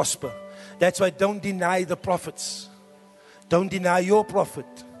cause you to prosper. That's why don't deny the prophets. Don't deny your prophet.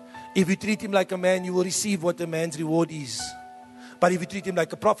 If you treat him like a man, you will receive what a man's reward is. But if you treat him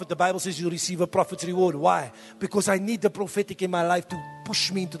like a prophet, the Bible says you'll receive a prophet's reward. Why? Because I need the prophetic in my life to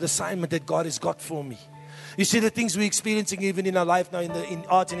push me into the assignment that God has got for me. You see, the things we're experiencing even in our life now in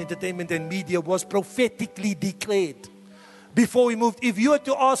arts and entertainment and media was prophetically declared. Before we moved, if you were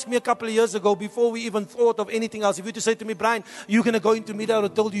to ask me a couple of years ago, before we even thought of anything else, if you were to say to me, Brian, you're going to go into media, I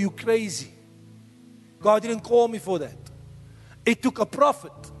would have told you, you're crazy. God didn't call me for that. It took a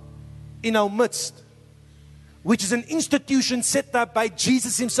prophet in our midst, which is an institution set up by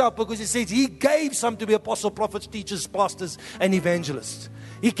Jesus himself, because he says he gave some to be apostles, prophets, teachers, pastors, and evangelists.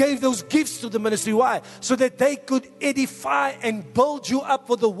 He gave those gifts to the ministry. Why? So that they could edify and build you up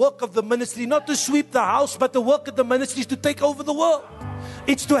for the work of the ministry, not to sweep the house, but the work of the ministry is to take over the world.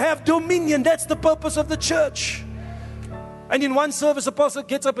 It's to have dominion. That's the purpose of the church. And in one service, a pastor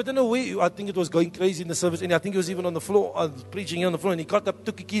gets up, I don't know where, I think it was going crazy in the service, and I think he was even on the floor, preaching here on the floor, and he got up,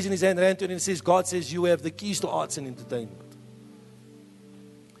 took the keys in his hand, ran to it, and he says, God says you have the keys to arts and entertainment.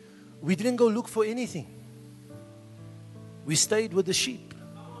 We didn't go look for anything. We stayed with the sheep.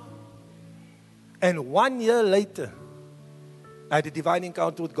 And 1 year later, I had a divine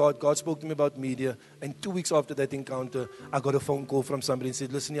encounter with God. God spoke to me about media. And 2 weeks after that encounter, I got a phone call from somebody and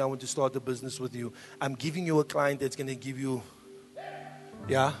said, listen, I want to start a business with you. I'm giving you a client that's going to give you,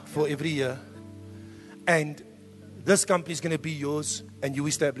 for every year. And this company is going to be yours and you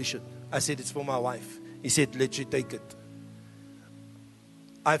establish it. I said, it's for my wife. He said, let you take it.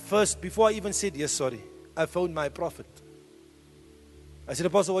 Before I even said, yes, sorry, I phoned my prophet. I said,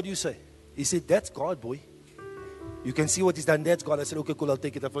 Apostle, what do you say? He said, that's God, boy. You can see what he's done. That's God. I said, okay, cool, I'll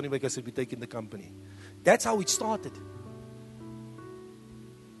take it. I phoned him back. I said, we're taking the company. That's how it started.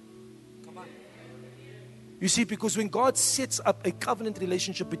 Come on. You see, because when God sets up a covenant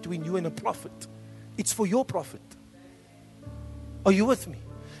relationship between you and a prophet, it's for your profit. Are you with me?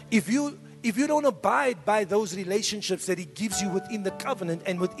 If you don't abide by those relationships that He gives you within the covenant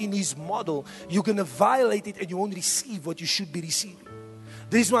and within His model, you're going to violate it and you won't receive what you should be receiving.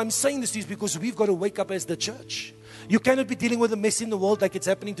 The reason why I'm saying this is because we've got to wake up as the church. You cannot be dealing with a mess in the world like it's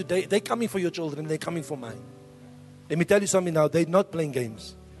happening today. They're coming for your children. They're coming for mine. Let me tell you something now. They're not playing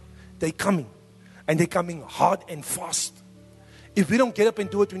games. They're coming. And they're coming hard and fast. If we don't get up and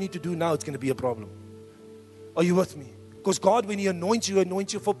do what we need to do now, it's going to be a problem. Are you with me? Because God, when He anoints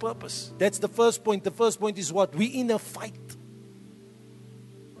you for purpose. That's the first point. The first point is what? We're in a fight.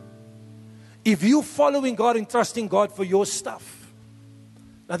 If you're following God and trusting God for your stuff,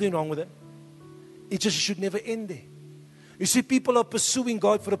 nothing wrong with it. It just should never end there. You see, people are pursuing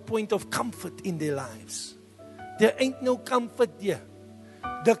God for a point of comfort in their lives. There ain't no comfort here.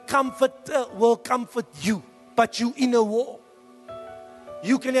 The comforter will comfort you, but you in a war.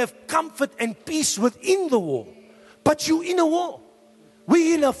 You can have comfort and peace within the war, but you in a war.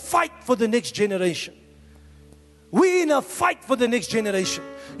 We're in a fight for the next generation. We're in a fight for the next generation.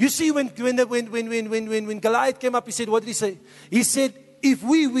 You see, when Goliath came up, he said, what did he say? He said, if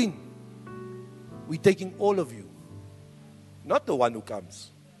we win, we're taking all of you. Not the one who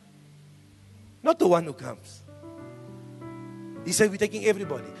comes. Not the one who comes. He said, we're taking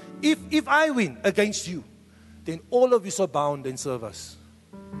everybody. If I win against you, then all of you are bound and serve us.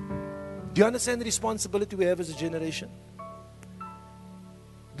 Do you understand the responsibility we have as a generation?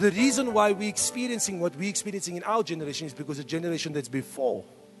 The reason why we're experiencing what we're experiencing in our generation is because the generation that's before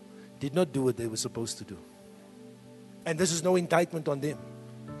did not do what they were supposed to do. And this is no indictment on them.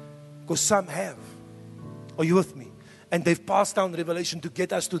 Because some have. Are you with me? And they've passed down revelation to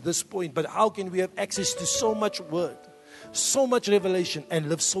get us to this point. But how can we have access to so much word, so much revelation, and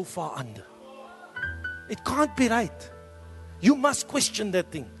live so far under? It can't be right. You must question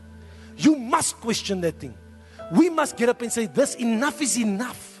that thing. You must question that thing. We must get up and say, this enough is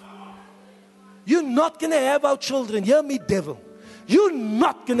enough. You're not going to have our children. Hear me, devil. You're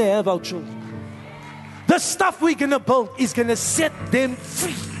not going to have our children. The stuff we're going to build is going to set them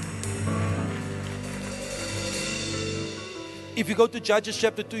free. If you go to Judges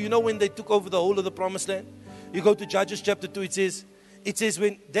chapter 2, you know when they took over the whole of the promised land? You go to Judges chapter 2, it says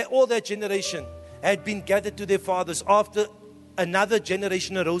when all that generation had been gathered to their fathers, after another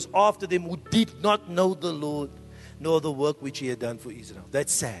generation arose after them who did not know the Lord, nor the work which He had done for Israel.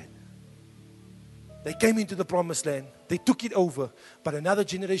 That's sad. They came into the promised land. They took it over. But another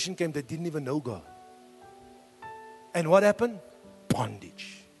generation came that didn't even know God. And what happened?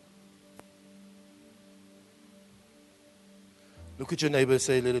 Bondage. Look at your neighbor and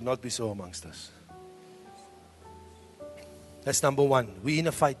say, let it not be so amongst us. That's number one. We're in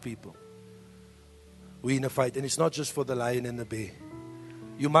a fight, people. We're in a fight. And it's not just for the lion and the bear.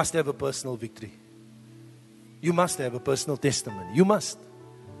 You must have a personal victory. You must have a personal testimony. You must.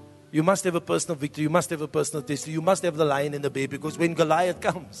 You must have a personal victory. You must have a personal testimony. You must have the lion and the bear. Because when Goliath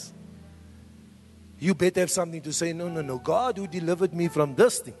comes, you better have something to say. No. God who delivered me from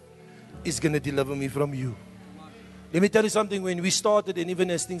this thing is going to deliver me from you. Let me tell you something. When we started, and even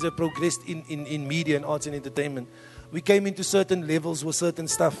as things have progressed in media and arts and entertainment, we came into certain levels with certain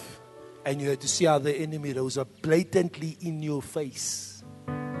stuff. And you had to see how the enemy rose up blatantly in your face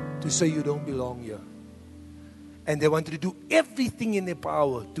to say you don't belong here. And they wanted to do everything in their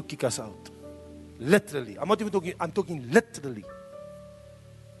power to kick us out. Literally. I'm not even talking, I'm talking literally.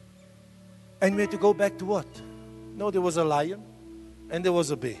 And we had to go back to what? No, there was a lion and there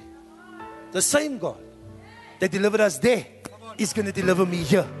was a bear. The same God that delivered us there is going to deliver me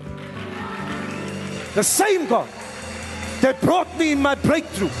here. The same God that brought me in my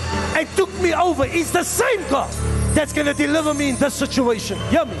breakthrough and took me over is the same God that's going to deliver me in this situation.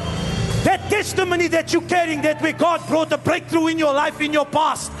 Hear me? That testimony that you're carrying, that where God brought a breakthrough in your life, in your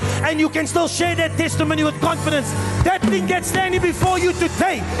past, and you can still share that testimony with confidence, that thing that's standing before you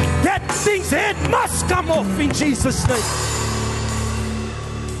today, that thing's head must come off in Jesus' name.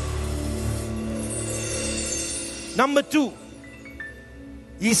 Number 2,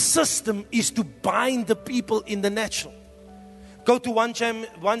 his system is to bind the people in the natural. Go to 1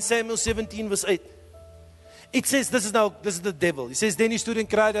 Samuel 17 verse 8. It says, this is the devil. He says, then he stood and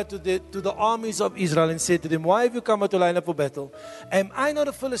cried out to the armies of Israel and said to them, why have you come out to line up for battle? Am I not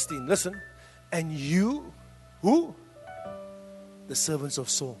a Philistine? Listen. And you, who? The servants of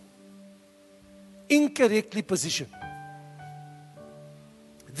Saul. Incorrectly positioned.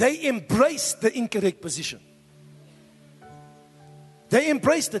 They embraced the incorrect position. They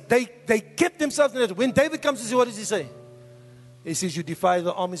embraced it. They kept themselves in it. When David comes to see, what does he say? He says, you defy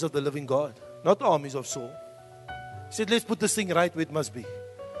the armies of the living God, not the armies of Saul. He said, let's put this thing right where it must be.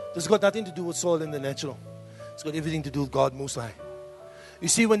 This has got nothing to do with Saul in the natural. It's got everything to do with God Most High. You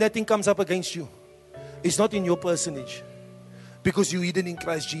see, when that thing comes up against you, it's not in your personage, because you're hidden in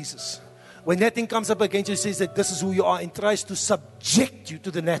Christ Jesus. When that thing comes up against you, it says that this is who you are and tries to subject you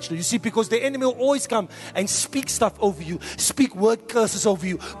to the natural. You see, because the enemy will always come and speak stuff over you, speak word curses over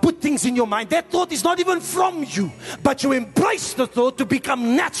you, put things in your mind. That thought is not even from you, but you embrace the thought to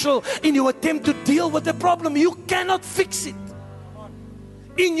become natural in your attempt to deal with the problem. You cannot fix it.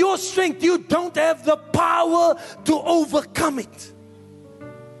 In your strength, you don't have the power to overcome it.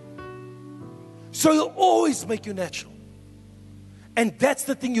 So you'll always make you natural. And that's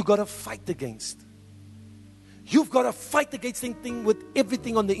the thing you got to fight against. You've got to fight against the thing with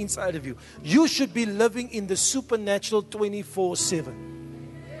everything on the inside of you. You should be living in the supernatural 24/7.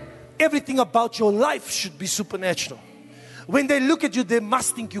 Everything about your life should be supernatural. When they look at you, they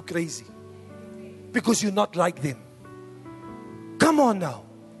must think you crazy, because you're not like them. Come on now.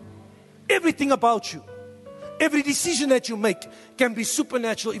 Everything about you, every decision that you make can be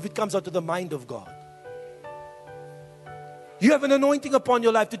supernatural if it comes out of the mind of God. You have an anointing upon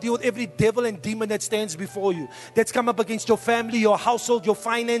your life to deal with every devil and demon that stands before you, that's come up against your family, your household, your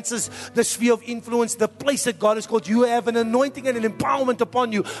finances, the sphere of influence, the place that God has called you. You have an anointing and an empowerment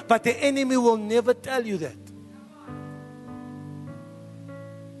upon you, but the enemy will never tell you that.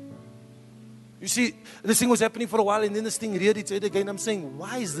 You see, this thing was happening for a while, and then this thing reared its head again. I'm saying,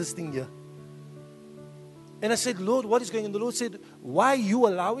 why is this thing here? And I said, Lord, what is going on? The Lord said, why are you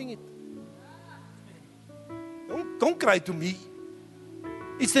allowing it? Don't cry to me.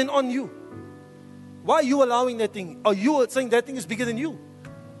 It's then on you. Why are you allowing that thing? Are you saying that thing is bigger than you?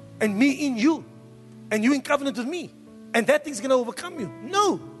 And me in you? And you in covenant with me? And that thing's going to overcome you?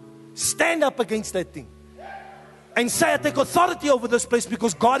 No. Stand up against that thing. And say, I take authority over this place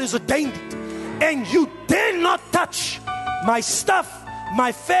because God has ordained it. And you dare not touch my stuff,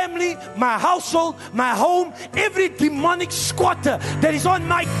 my family, my household, my home, every demonic squatter that is on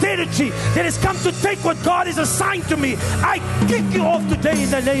my territory, that has come to take what God has assigned to me. I kick you off today in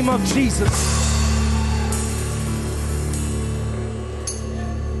the name of Jesus.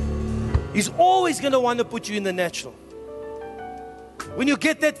 He's always going to want to put you in the natural. When you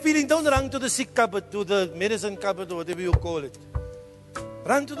get that feeling, don't run to the sick cupboard, to the medicine cupboard, or whatever you call it.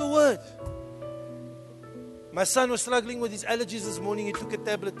 Run to the Word. My son was struggling with his allergies this morning. He took a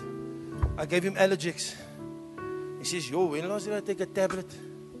tablet. I gave him Allergex. He says, yo, when last did I take a tablet?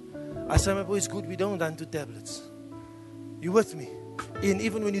 I said, my boy, it's good. We don't run to tablets. You with me? And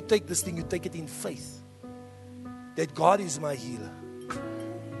even when you take this thing, you take it in faith that God is my healer.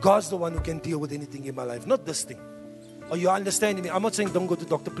 God's the one who can deal with anything in my life, not this thing. Are you understanding me? I'm not saying don't go to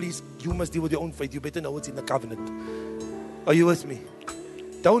doctor. Please, you must deal with your own faith. You better know what's in the covenant. Are you with me?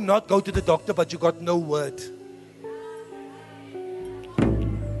 Don't not go to the doctor, but you got no word.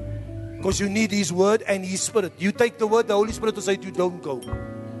 Because you need His Word and His Spirit. You take the Word, the Holy Spirit will say to you, don't go.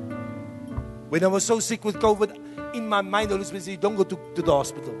 When I was so sick with COVID, in my mind, the Holy Spirit said, don't go to the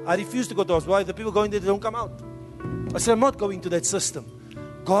hospital. I refused to go to the hospital. Why? The people going there, they don't come out. I said, I'm not going to that system.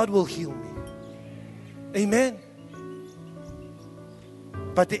 God will heal me. Amen.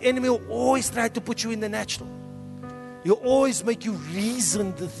 But the enemy will always try to put you in the natural. He'll always make you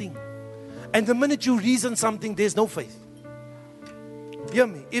reason the thing. And the minute you reason something, there's no faith. Hear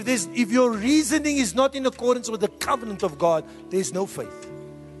me. If your reasoning is not in accordance with the covenant of God, there's no faith.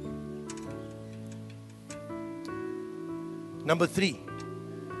 Number 3,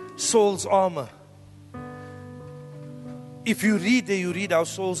 Saul's armor. If you read there, you read how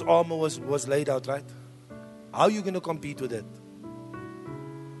Saul's armor was laid out, right? How are you going to compete with that?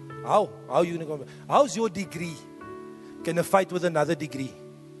 How are you going to compete? How's your degree going to fight with another degree?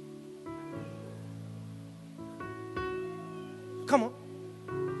 Come on.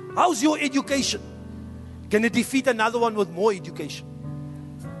 How's your education going to defeat another one with more education?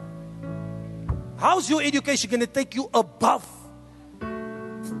 How's your education going to take you above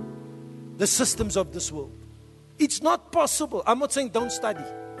the systems of this world? It's not possible. I'm not saying don't study.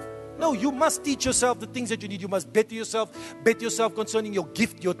 No, you must teach yourself the things that you need. You must better yourself concerning your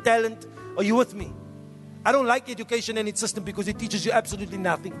gift, your talent. Are you with me? I don't like education and its system because it teaches you absolutely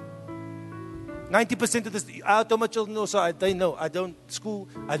nothing. 90% of this, I tell my children also, they know. I don't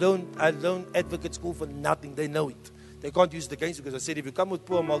advocate school for nothing. They know it. They can't use it against you because I said if you come with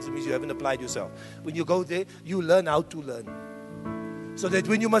poor marks, it means you haven't applied yourself. When you go there, you learn how to learn. So that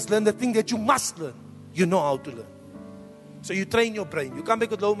when you must learn the thing that you must learn, you know how to learn. So you train your brain. You come back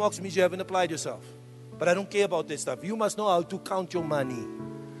with low marks, it means you haven't applied yourself. But I don't care about this stuff. You must know how to count your money.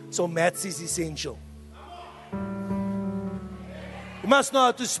 So maths is essential. You must know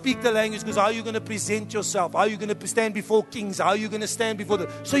how to speak the language because how are you going to present yourself? How are you going to stand before kings? How are you going to stand before the...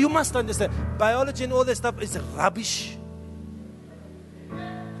 So you must understand. Biology and all that stuff is rubbish.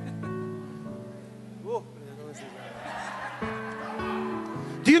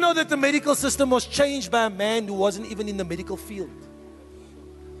 Do you know that the medical system was changed by a man who wasn't even in the medical field?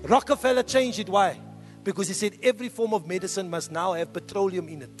 Rockefeller changed it. Why? Because he said every form of medicine must now have petroleum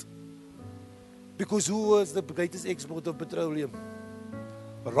in it. Because who was the greatest exporter of petroleum?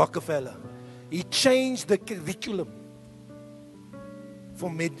 Rockefeller. He changed the curriculum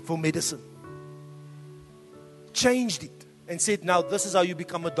for medicine. Changed it and said, now this is how you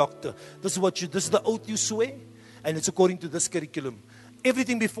become a doctor. This is the oath you swear, and it's according to this curriculum.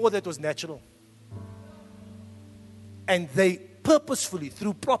 Everything before that was natural. And they purposefully,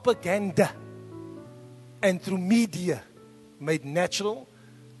 through propaganda and through media, made natural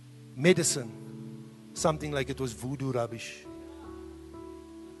medicine something like it was voodoo rubbish.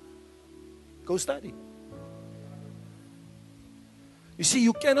 Go study. You see,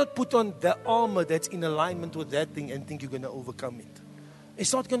 you cannot put on the armor that's in alignment with that thing and think you're going to overcome it.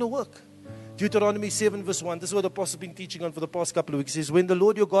 It's not going to work. Deuteronomy 7 verse 1. This is what the Apostle has been teaching on for the past couple of weeks. It says, when the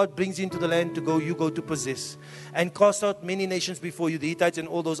Lord your God brings you into the land to go, you go to possess, and cast out many nations before you, the Hittites and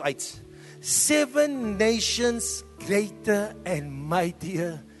all those ites. 7 nations greater and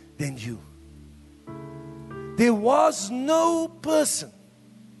mightier than you. There was no person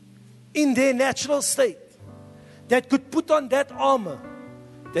in their natural state that could put on that armor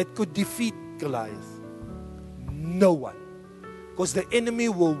that could defeat Goliath. No one. Because the enemy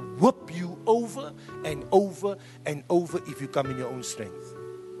will whoop you over and over and over if you come in your own strength.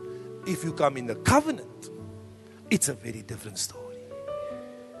 If you come in the covenant, it's a very different story.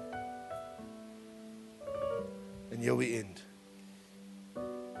 And here we end.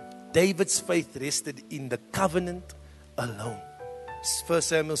 David's faith rested in the covenant alone. 1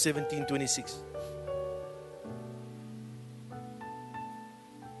 Samuel 17:26.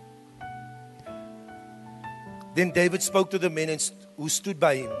 Then David spoke to the men who stood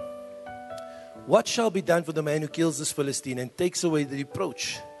by him. What shall be done for the man who kills this Philistine and takes away the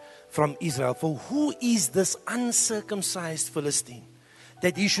reproach from Israel? For who is this uncircumcised Philistine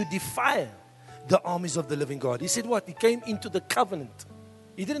that he should defy the armies of the living God? He said what? He came into the covenant.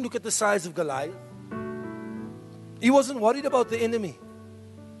 He didn't look at the size of Goliath. He wasn't worried about the enemy.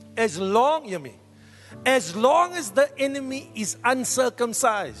 As long as the enemy is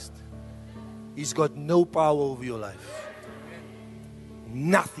uncircumcised, he's got no power over your life.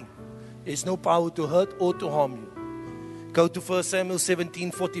 Nothing. There's no power to hurt or to harm you. Go to 1 Samuel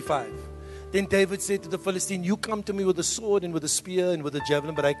 17:45. Then David said to the Philistine, you come to me with a sword and with a spear and with a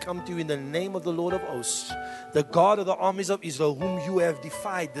javelin, but I come to you in the name of the Lord of hosts, the God of the armies of Israel, whom you have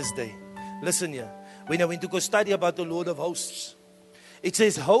defied this day. Listen here. When I went to go study about the Lord of hosts, it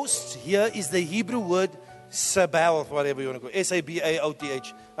says hosts here is the Hebrew word Sabaoth, whatever you want to call it.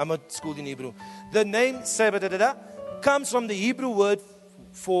 Sabaoth. I'm at school in Hebrew. The name Sabaoth comes from the Hebrew word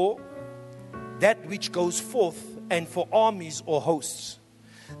for that which goes forth and for armies or hosts.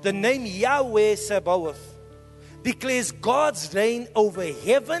 The name Yahweh Sabaoth declares God's reign over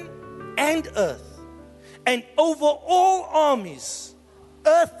heaven and earth and over all armies,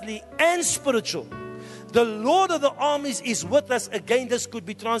 earthly and spiritual. The Lord of the armies is with us. Again, this could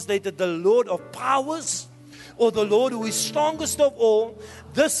be translated the Lord of powers or the Lord who is strongest of all.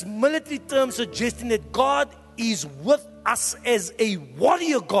 This military term suggesting that God is with us as a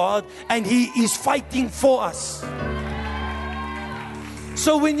warrior God and He is fighting for us.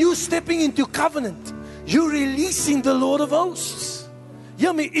 So when you're stepping into covenant, you're releasing the Lord of hosts.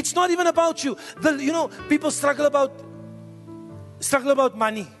 Hear me, it's not even about you. People struggle about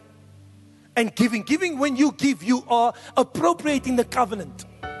money and giving. Giving, when you give, you are appropriating the covenant.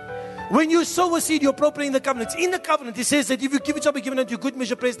 When you sow a seed, you're appropriating the covenant. In the covenant, it says that if you give, it shall be given unto you, good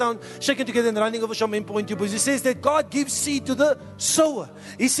measure, pressed down, shaken together, and running over shall men pour into your bosom. It says that God gives seed to the sower.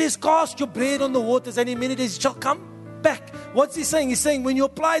 He says, cast your bread on the waters, and in many days it shall come back. What's He saying? He's saying when you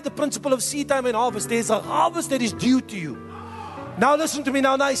apply the principle of seed time and harvest, there's a harvest that is due to you. Now listen to me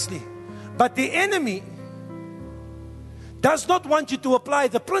now nicely. But the enemy does not want you to apply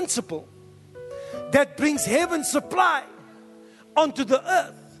the principle that brings heaven's supply onto the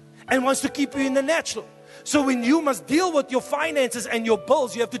earth and wants to keep you in the natural. So when you must deal with your finances and your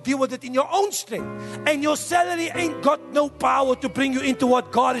bills, you have to deal with it in your own strength. And your salary ain't got no power to bring you into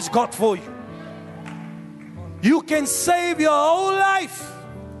what God has got for you. You can save your whole life.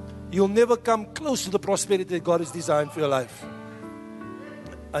 You'll never come close to the prosperity that God has designed for your life.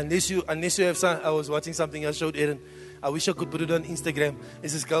 Unless you have some. I was watching something I showed Aaron. I wish I could put it on Instagram.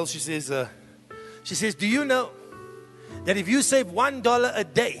 There's this girl, she says, do you know that if you save $1 a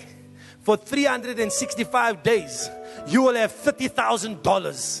day for 365 days, you will have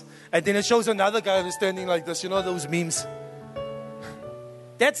 $30,000. And then it shows another guy who's standing like this. You know those memes?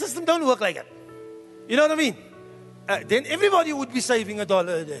 That system don't work like that. You know what I mean? Then everybody would be saving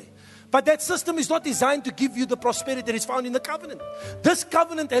 $1 a day. But that system is not designed to give you the prosperity that is found in the covenant. This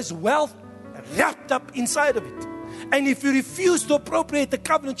covenant has wealth wrapped up inside of it. And if you refuse to appropriate the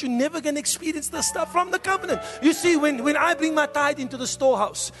covenant, you're never going to experience the stuff from the covenant. You see, when I bring my tithe into the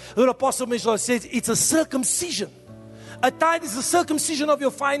storehouse, the Apostle Michel says it's a circumcision. A tithe is a circumcision of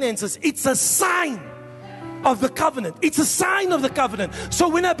your finances. It's a sign of the covenant. It's a sign of the covenant. So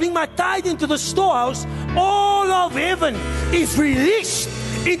when I bring my tithe into the storehouse, all of heaven is released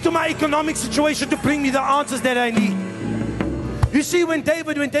into my economic situation to bring me the answers that I need. You see, when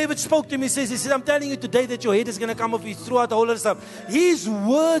David spoke to him, he says, I'm telling you today that your head is going to come off. He threw out the whole other stuff. His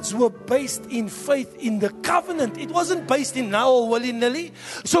words were based in faith in the covenant. It wasn't based in now or willy-nilly.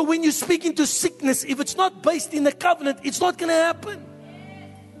 So when you speak into sickness, if it's not based in the covenant, it's not going to happen.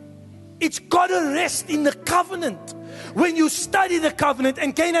 It's got to rest in the covenant. When you study the covenant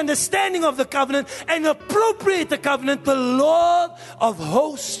and gain understanding of the covenant and appropriate the covenant, the Lord of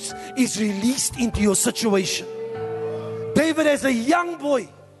hosts is released into your situation. David, as a young boy,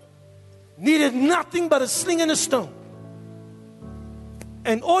 needed nothing but a sling and a stone.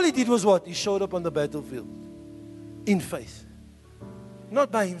 And all he did was what? He showed up on the battlefield in faith. Not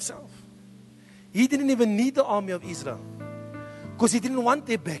by himself. He didn't even need the army of Israel because he didn't want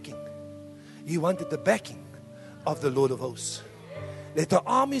their backing. He wanted the backing of the Lord of hosts. Let the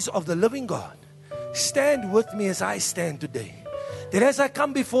armies of the living God stand with me as I stand today. That as I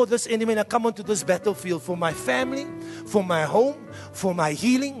come before this enemy and I come onto this battlefield for my family, for my home, for my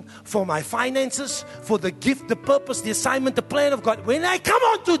healing, for my finances, for the gift, the purpose, the assignment, the plan of God. When I come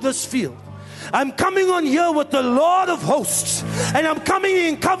onto this field, I'm coming on here with the Lord of hosts. And I'm coming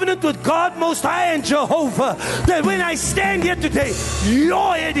in covenant with God Most High and Jehovah. That when I stand here today,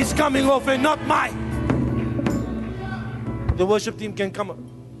 your head is coming off and not mine. The worship team can come up.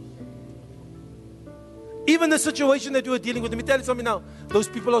 Even the situation that we were dealing with, let me tell you something now. Those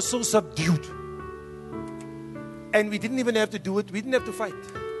people are so subdued. And we didn't even have to do it. We didn't have to fight.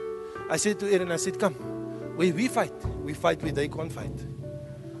 I said to Aaron, I said, come. Where we fight where they can't fight.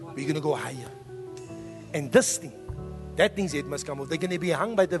 We're going to go higher. And this thing, that thing's head must come off. They're going to be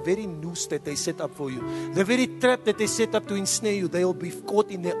hung by the very noose that they set up for you. The very trap that they set up to ensnare you. They will be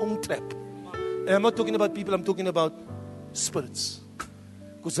caught in their own trap. And I'm not talking about people. I'm talking about spirits.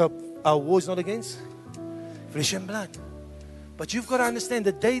 Because our war is not against flesh and blood. But you've got to understand,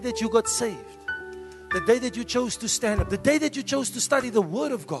 the day that you got saved, the day that you chose to stand up, the day that you chose to study the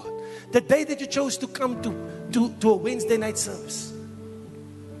Word of God, the day that you chose to come to a Wednesday night service.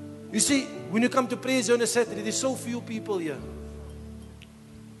 You see, when you come to praise on a Saturday, there's so few people here.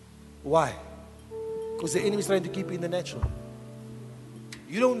 Why? Because the enemy is trying to keep you in the natural.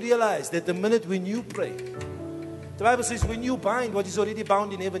 You don't realize that the minute when you pray, the Bible says when you bind what is already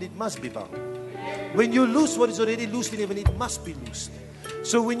bound in heaven, it must be bound. When you loose what is already loosed in heaven, it must be loosed.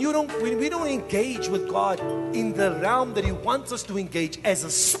 So when we don't engage with God in the realm that He wants us to engage as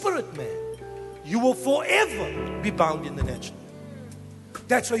a spirit man, you will forever be bound in the natural.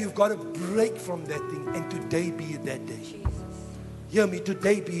 That's why you've got to break from that thing, and today be it that day. Hear me,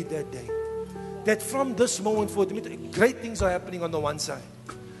 today be it that day. That from this moment forward, great things are happening on the one side.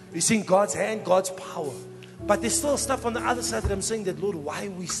 You're seeing God's hand, God's power. But there's still stuff on the other side that I'm saying that, Lord, why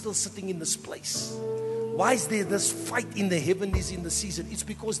are we still sitting in this place? Why is there this fight in the heavens in the season? It's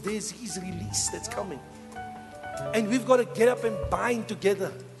because there's His release that's coming. And we've got to get up and bind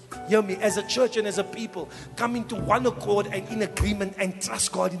together. Hear me, as a church and as a people, come into one accord and in agreement and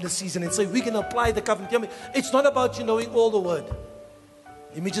trust God in the season and say, we can apply the covenant. Hear me, it's not about you knowing all the word.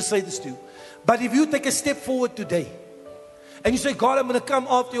 Let me just say this to you. But if you take a step forward today and you say, God, I'm going to come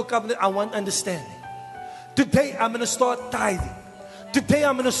after your covenant, I want understanding. Today I'm going to start tithing. Today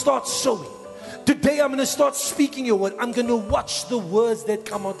I'm going to start sowing. Today I'm going to start speaking your word. I'm going to watch the words that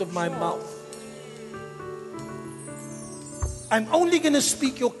come out of my mouth. I'm only going to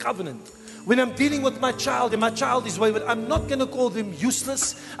speak your covenant. When I'm dealing with my child and my child is wayward, I'm not going to call them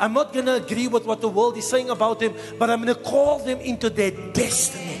useless. I'm not going to agree with what the world is saying about them, but I'm going to call them into their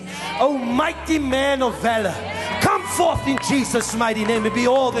destiny. Oh, mighty man of valor, come forth in Jesus' mighty name and be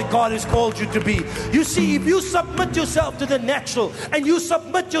all that God has called you to be. You see, if you submit yourself to the natural and you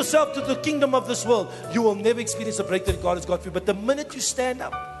submit yourself to the kingdom of this world, you will never experience the breakthrough that God has got for you. But the minute you stand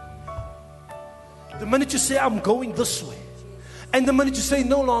up, the minute you say, I'm going this way, and the minute you say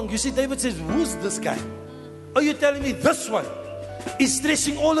no longer, you see, David says, who's this guy? Are you telling me this one is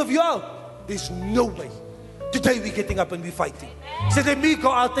stressing all of you out? There's no way. Today we're getting up and we're fighting. He said, let me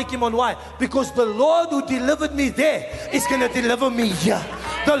go, I'll take him on. Why? Because the Lord who delivered me there is going to deliver me here.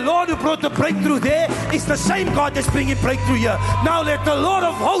 The Lord who brought the breakthrough there is the same God that's bringing breakthrough here. Now let the Lord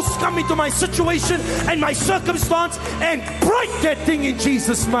of hosts come into my situation and my circumstance and break that thing in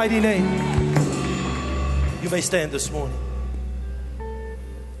Jesus' mighty name. You may stand this morning.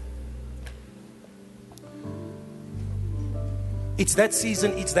 It's that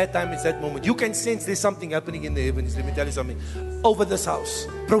season, it's that time, it's that moment. You can sense there's something happening in the heavens. Let me tell you something. Over this house,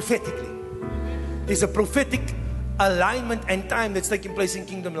 prophetically, there's a prophetic alignment and time that's taking place in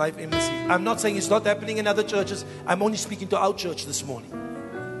Kingdom Life Embassy. I'm not saying it's not happening in other churches. I'm only speaking to our church this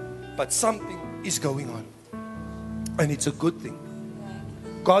morning. But something is going on. And it's a good thing.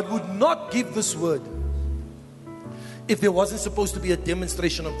 God would not give this word if there wasn't supposed to be a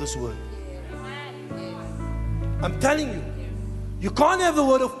demonstration of this word. I'm telling you. You can't have the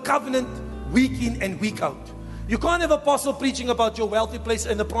word of covenant week in and week out. You can't have an apostle preaching about your wealthy place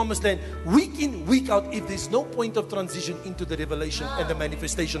and the promised land week in, week out. If there's no point of transition into the revelation and the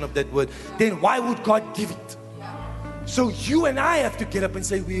manifestation of that word, then why would God give it? So you and I have to get up and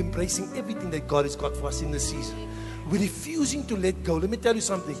say, we're embracing everything that God has got for us in this season. We're refusing to let go. Let me tell you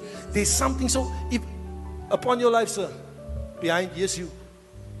something. There's something, so if upon your life, sir, behind, yes, you,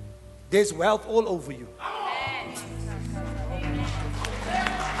 there's wealth all over you.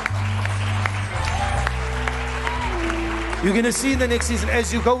 You're going to see in the next season,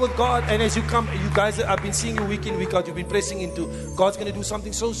 as you go with God and as you come, you guys, I've been seeing you week in, week out, you've been pressing into, God's going to do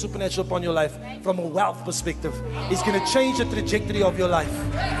something so supernatural upon your life from a wealth perspective. It's going to change the trajectory of your life.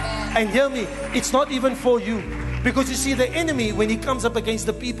 And hear me, it's not even for you. Because you see, the enemy, when he comes up against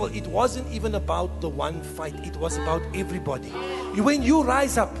the people, it wasn't even about the one fight. It was about everybody. When you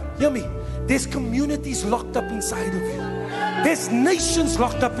rise up, hear me, there's communities locked up inside of you. There's nations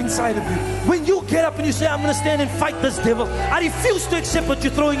locked up inside of you. When you get up and you say, I'm going to stand and fight this devil, I refuse to accept what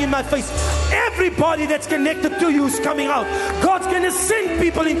you're throwing in my face. Everybody that's connected to you is coming out. God's going to send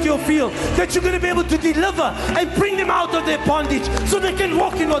people into your field that you're going to be able to deliver and bring them out of their bondage so they can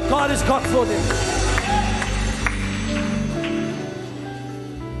walk in what God has got for them.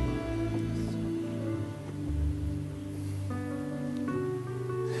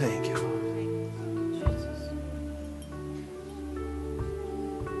 Thank you.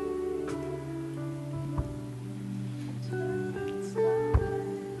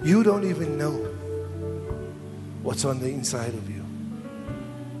 You don't even know what's on the inside of you.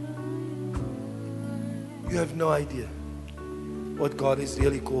 You have no idea what God has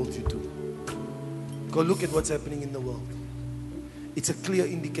really called you to. Go look at what's happening in the world. It's a clear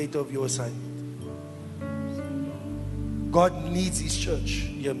indicator of your assignment. God needs His church,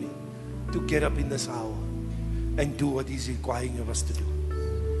 hear me, to get up in this hour and do what He's requiring of us to do.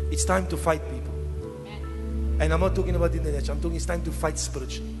 It's time to fight people. And I'm not talking about in the natural. I'm talking it's time to fight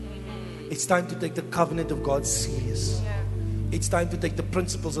spiritually. It's time to take the covenant of God serious. It's time to take the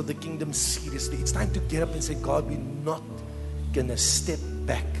principles of the kingdom seriously. It's time to get up and say, God, we're not going to step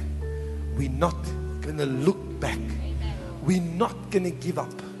back. We're not going to look back. We're not going to give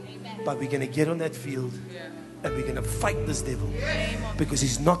up. But we're going to get on that field and we're going to fight this devil. Because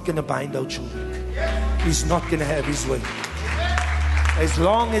he's not going to bind our children. He's not going to have his way. As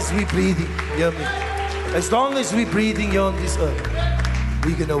long as we're breathing, hear me. As long as we're breathing here on this earth,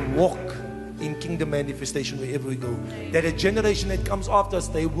 we're going to walk in kingdom manifestation wherever we go. That a generation that comes after us,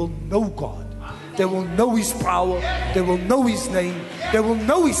 they will know God. They will know His power. They will know His name. They will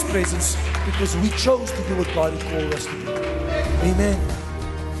know His presence because we chose to do what God has called us to do. Amen.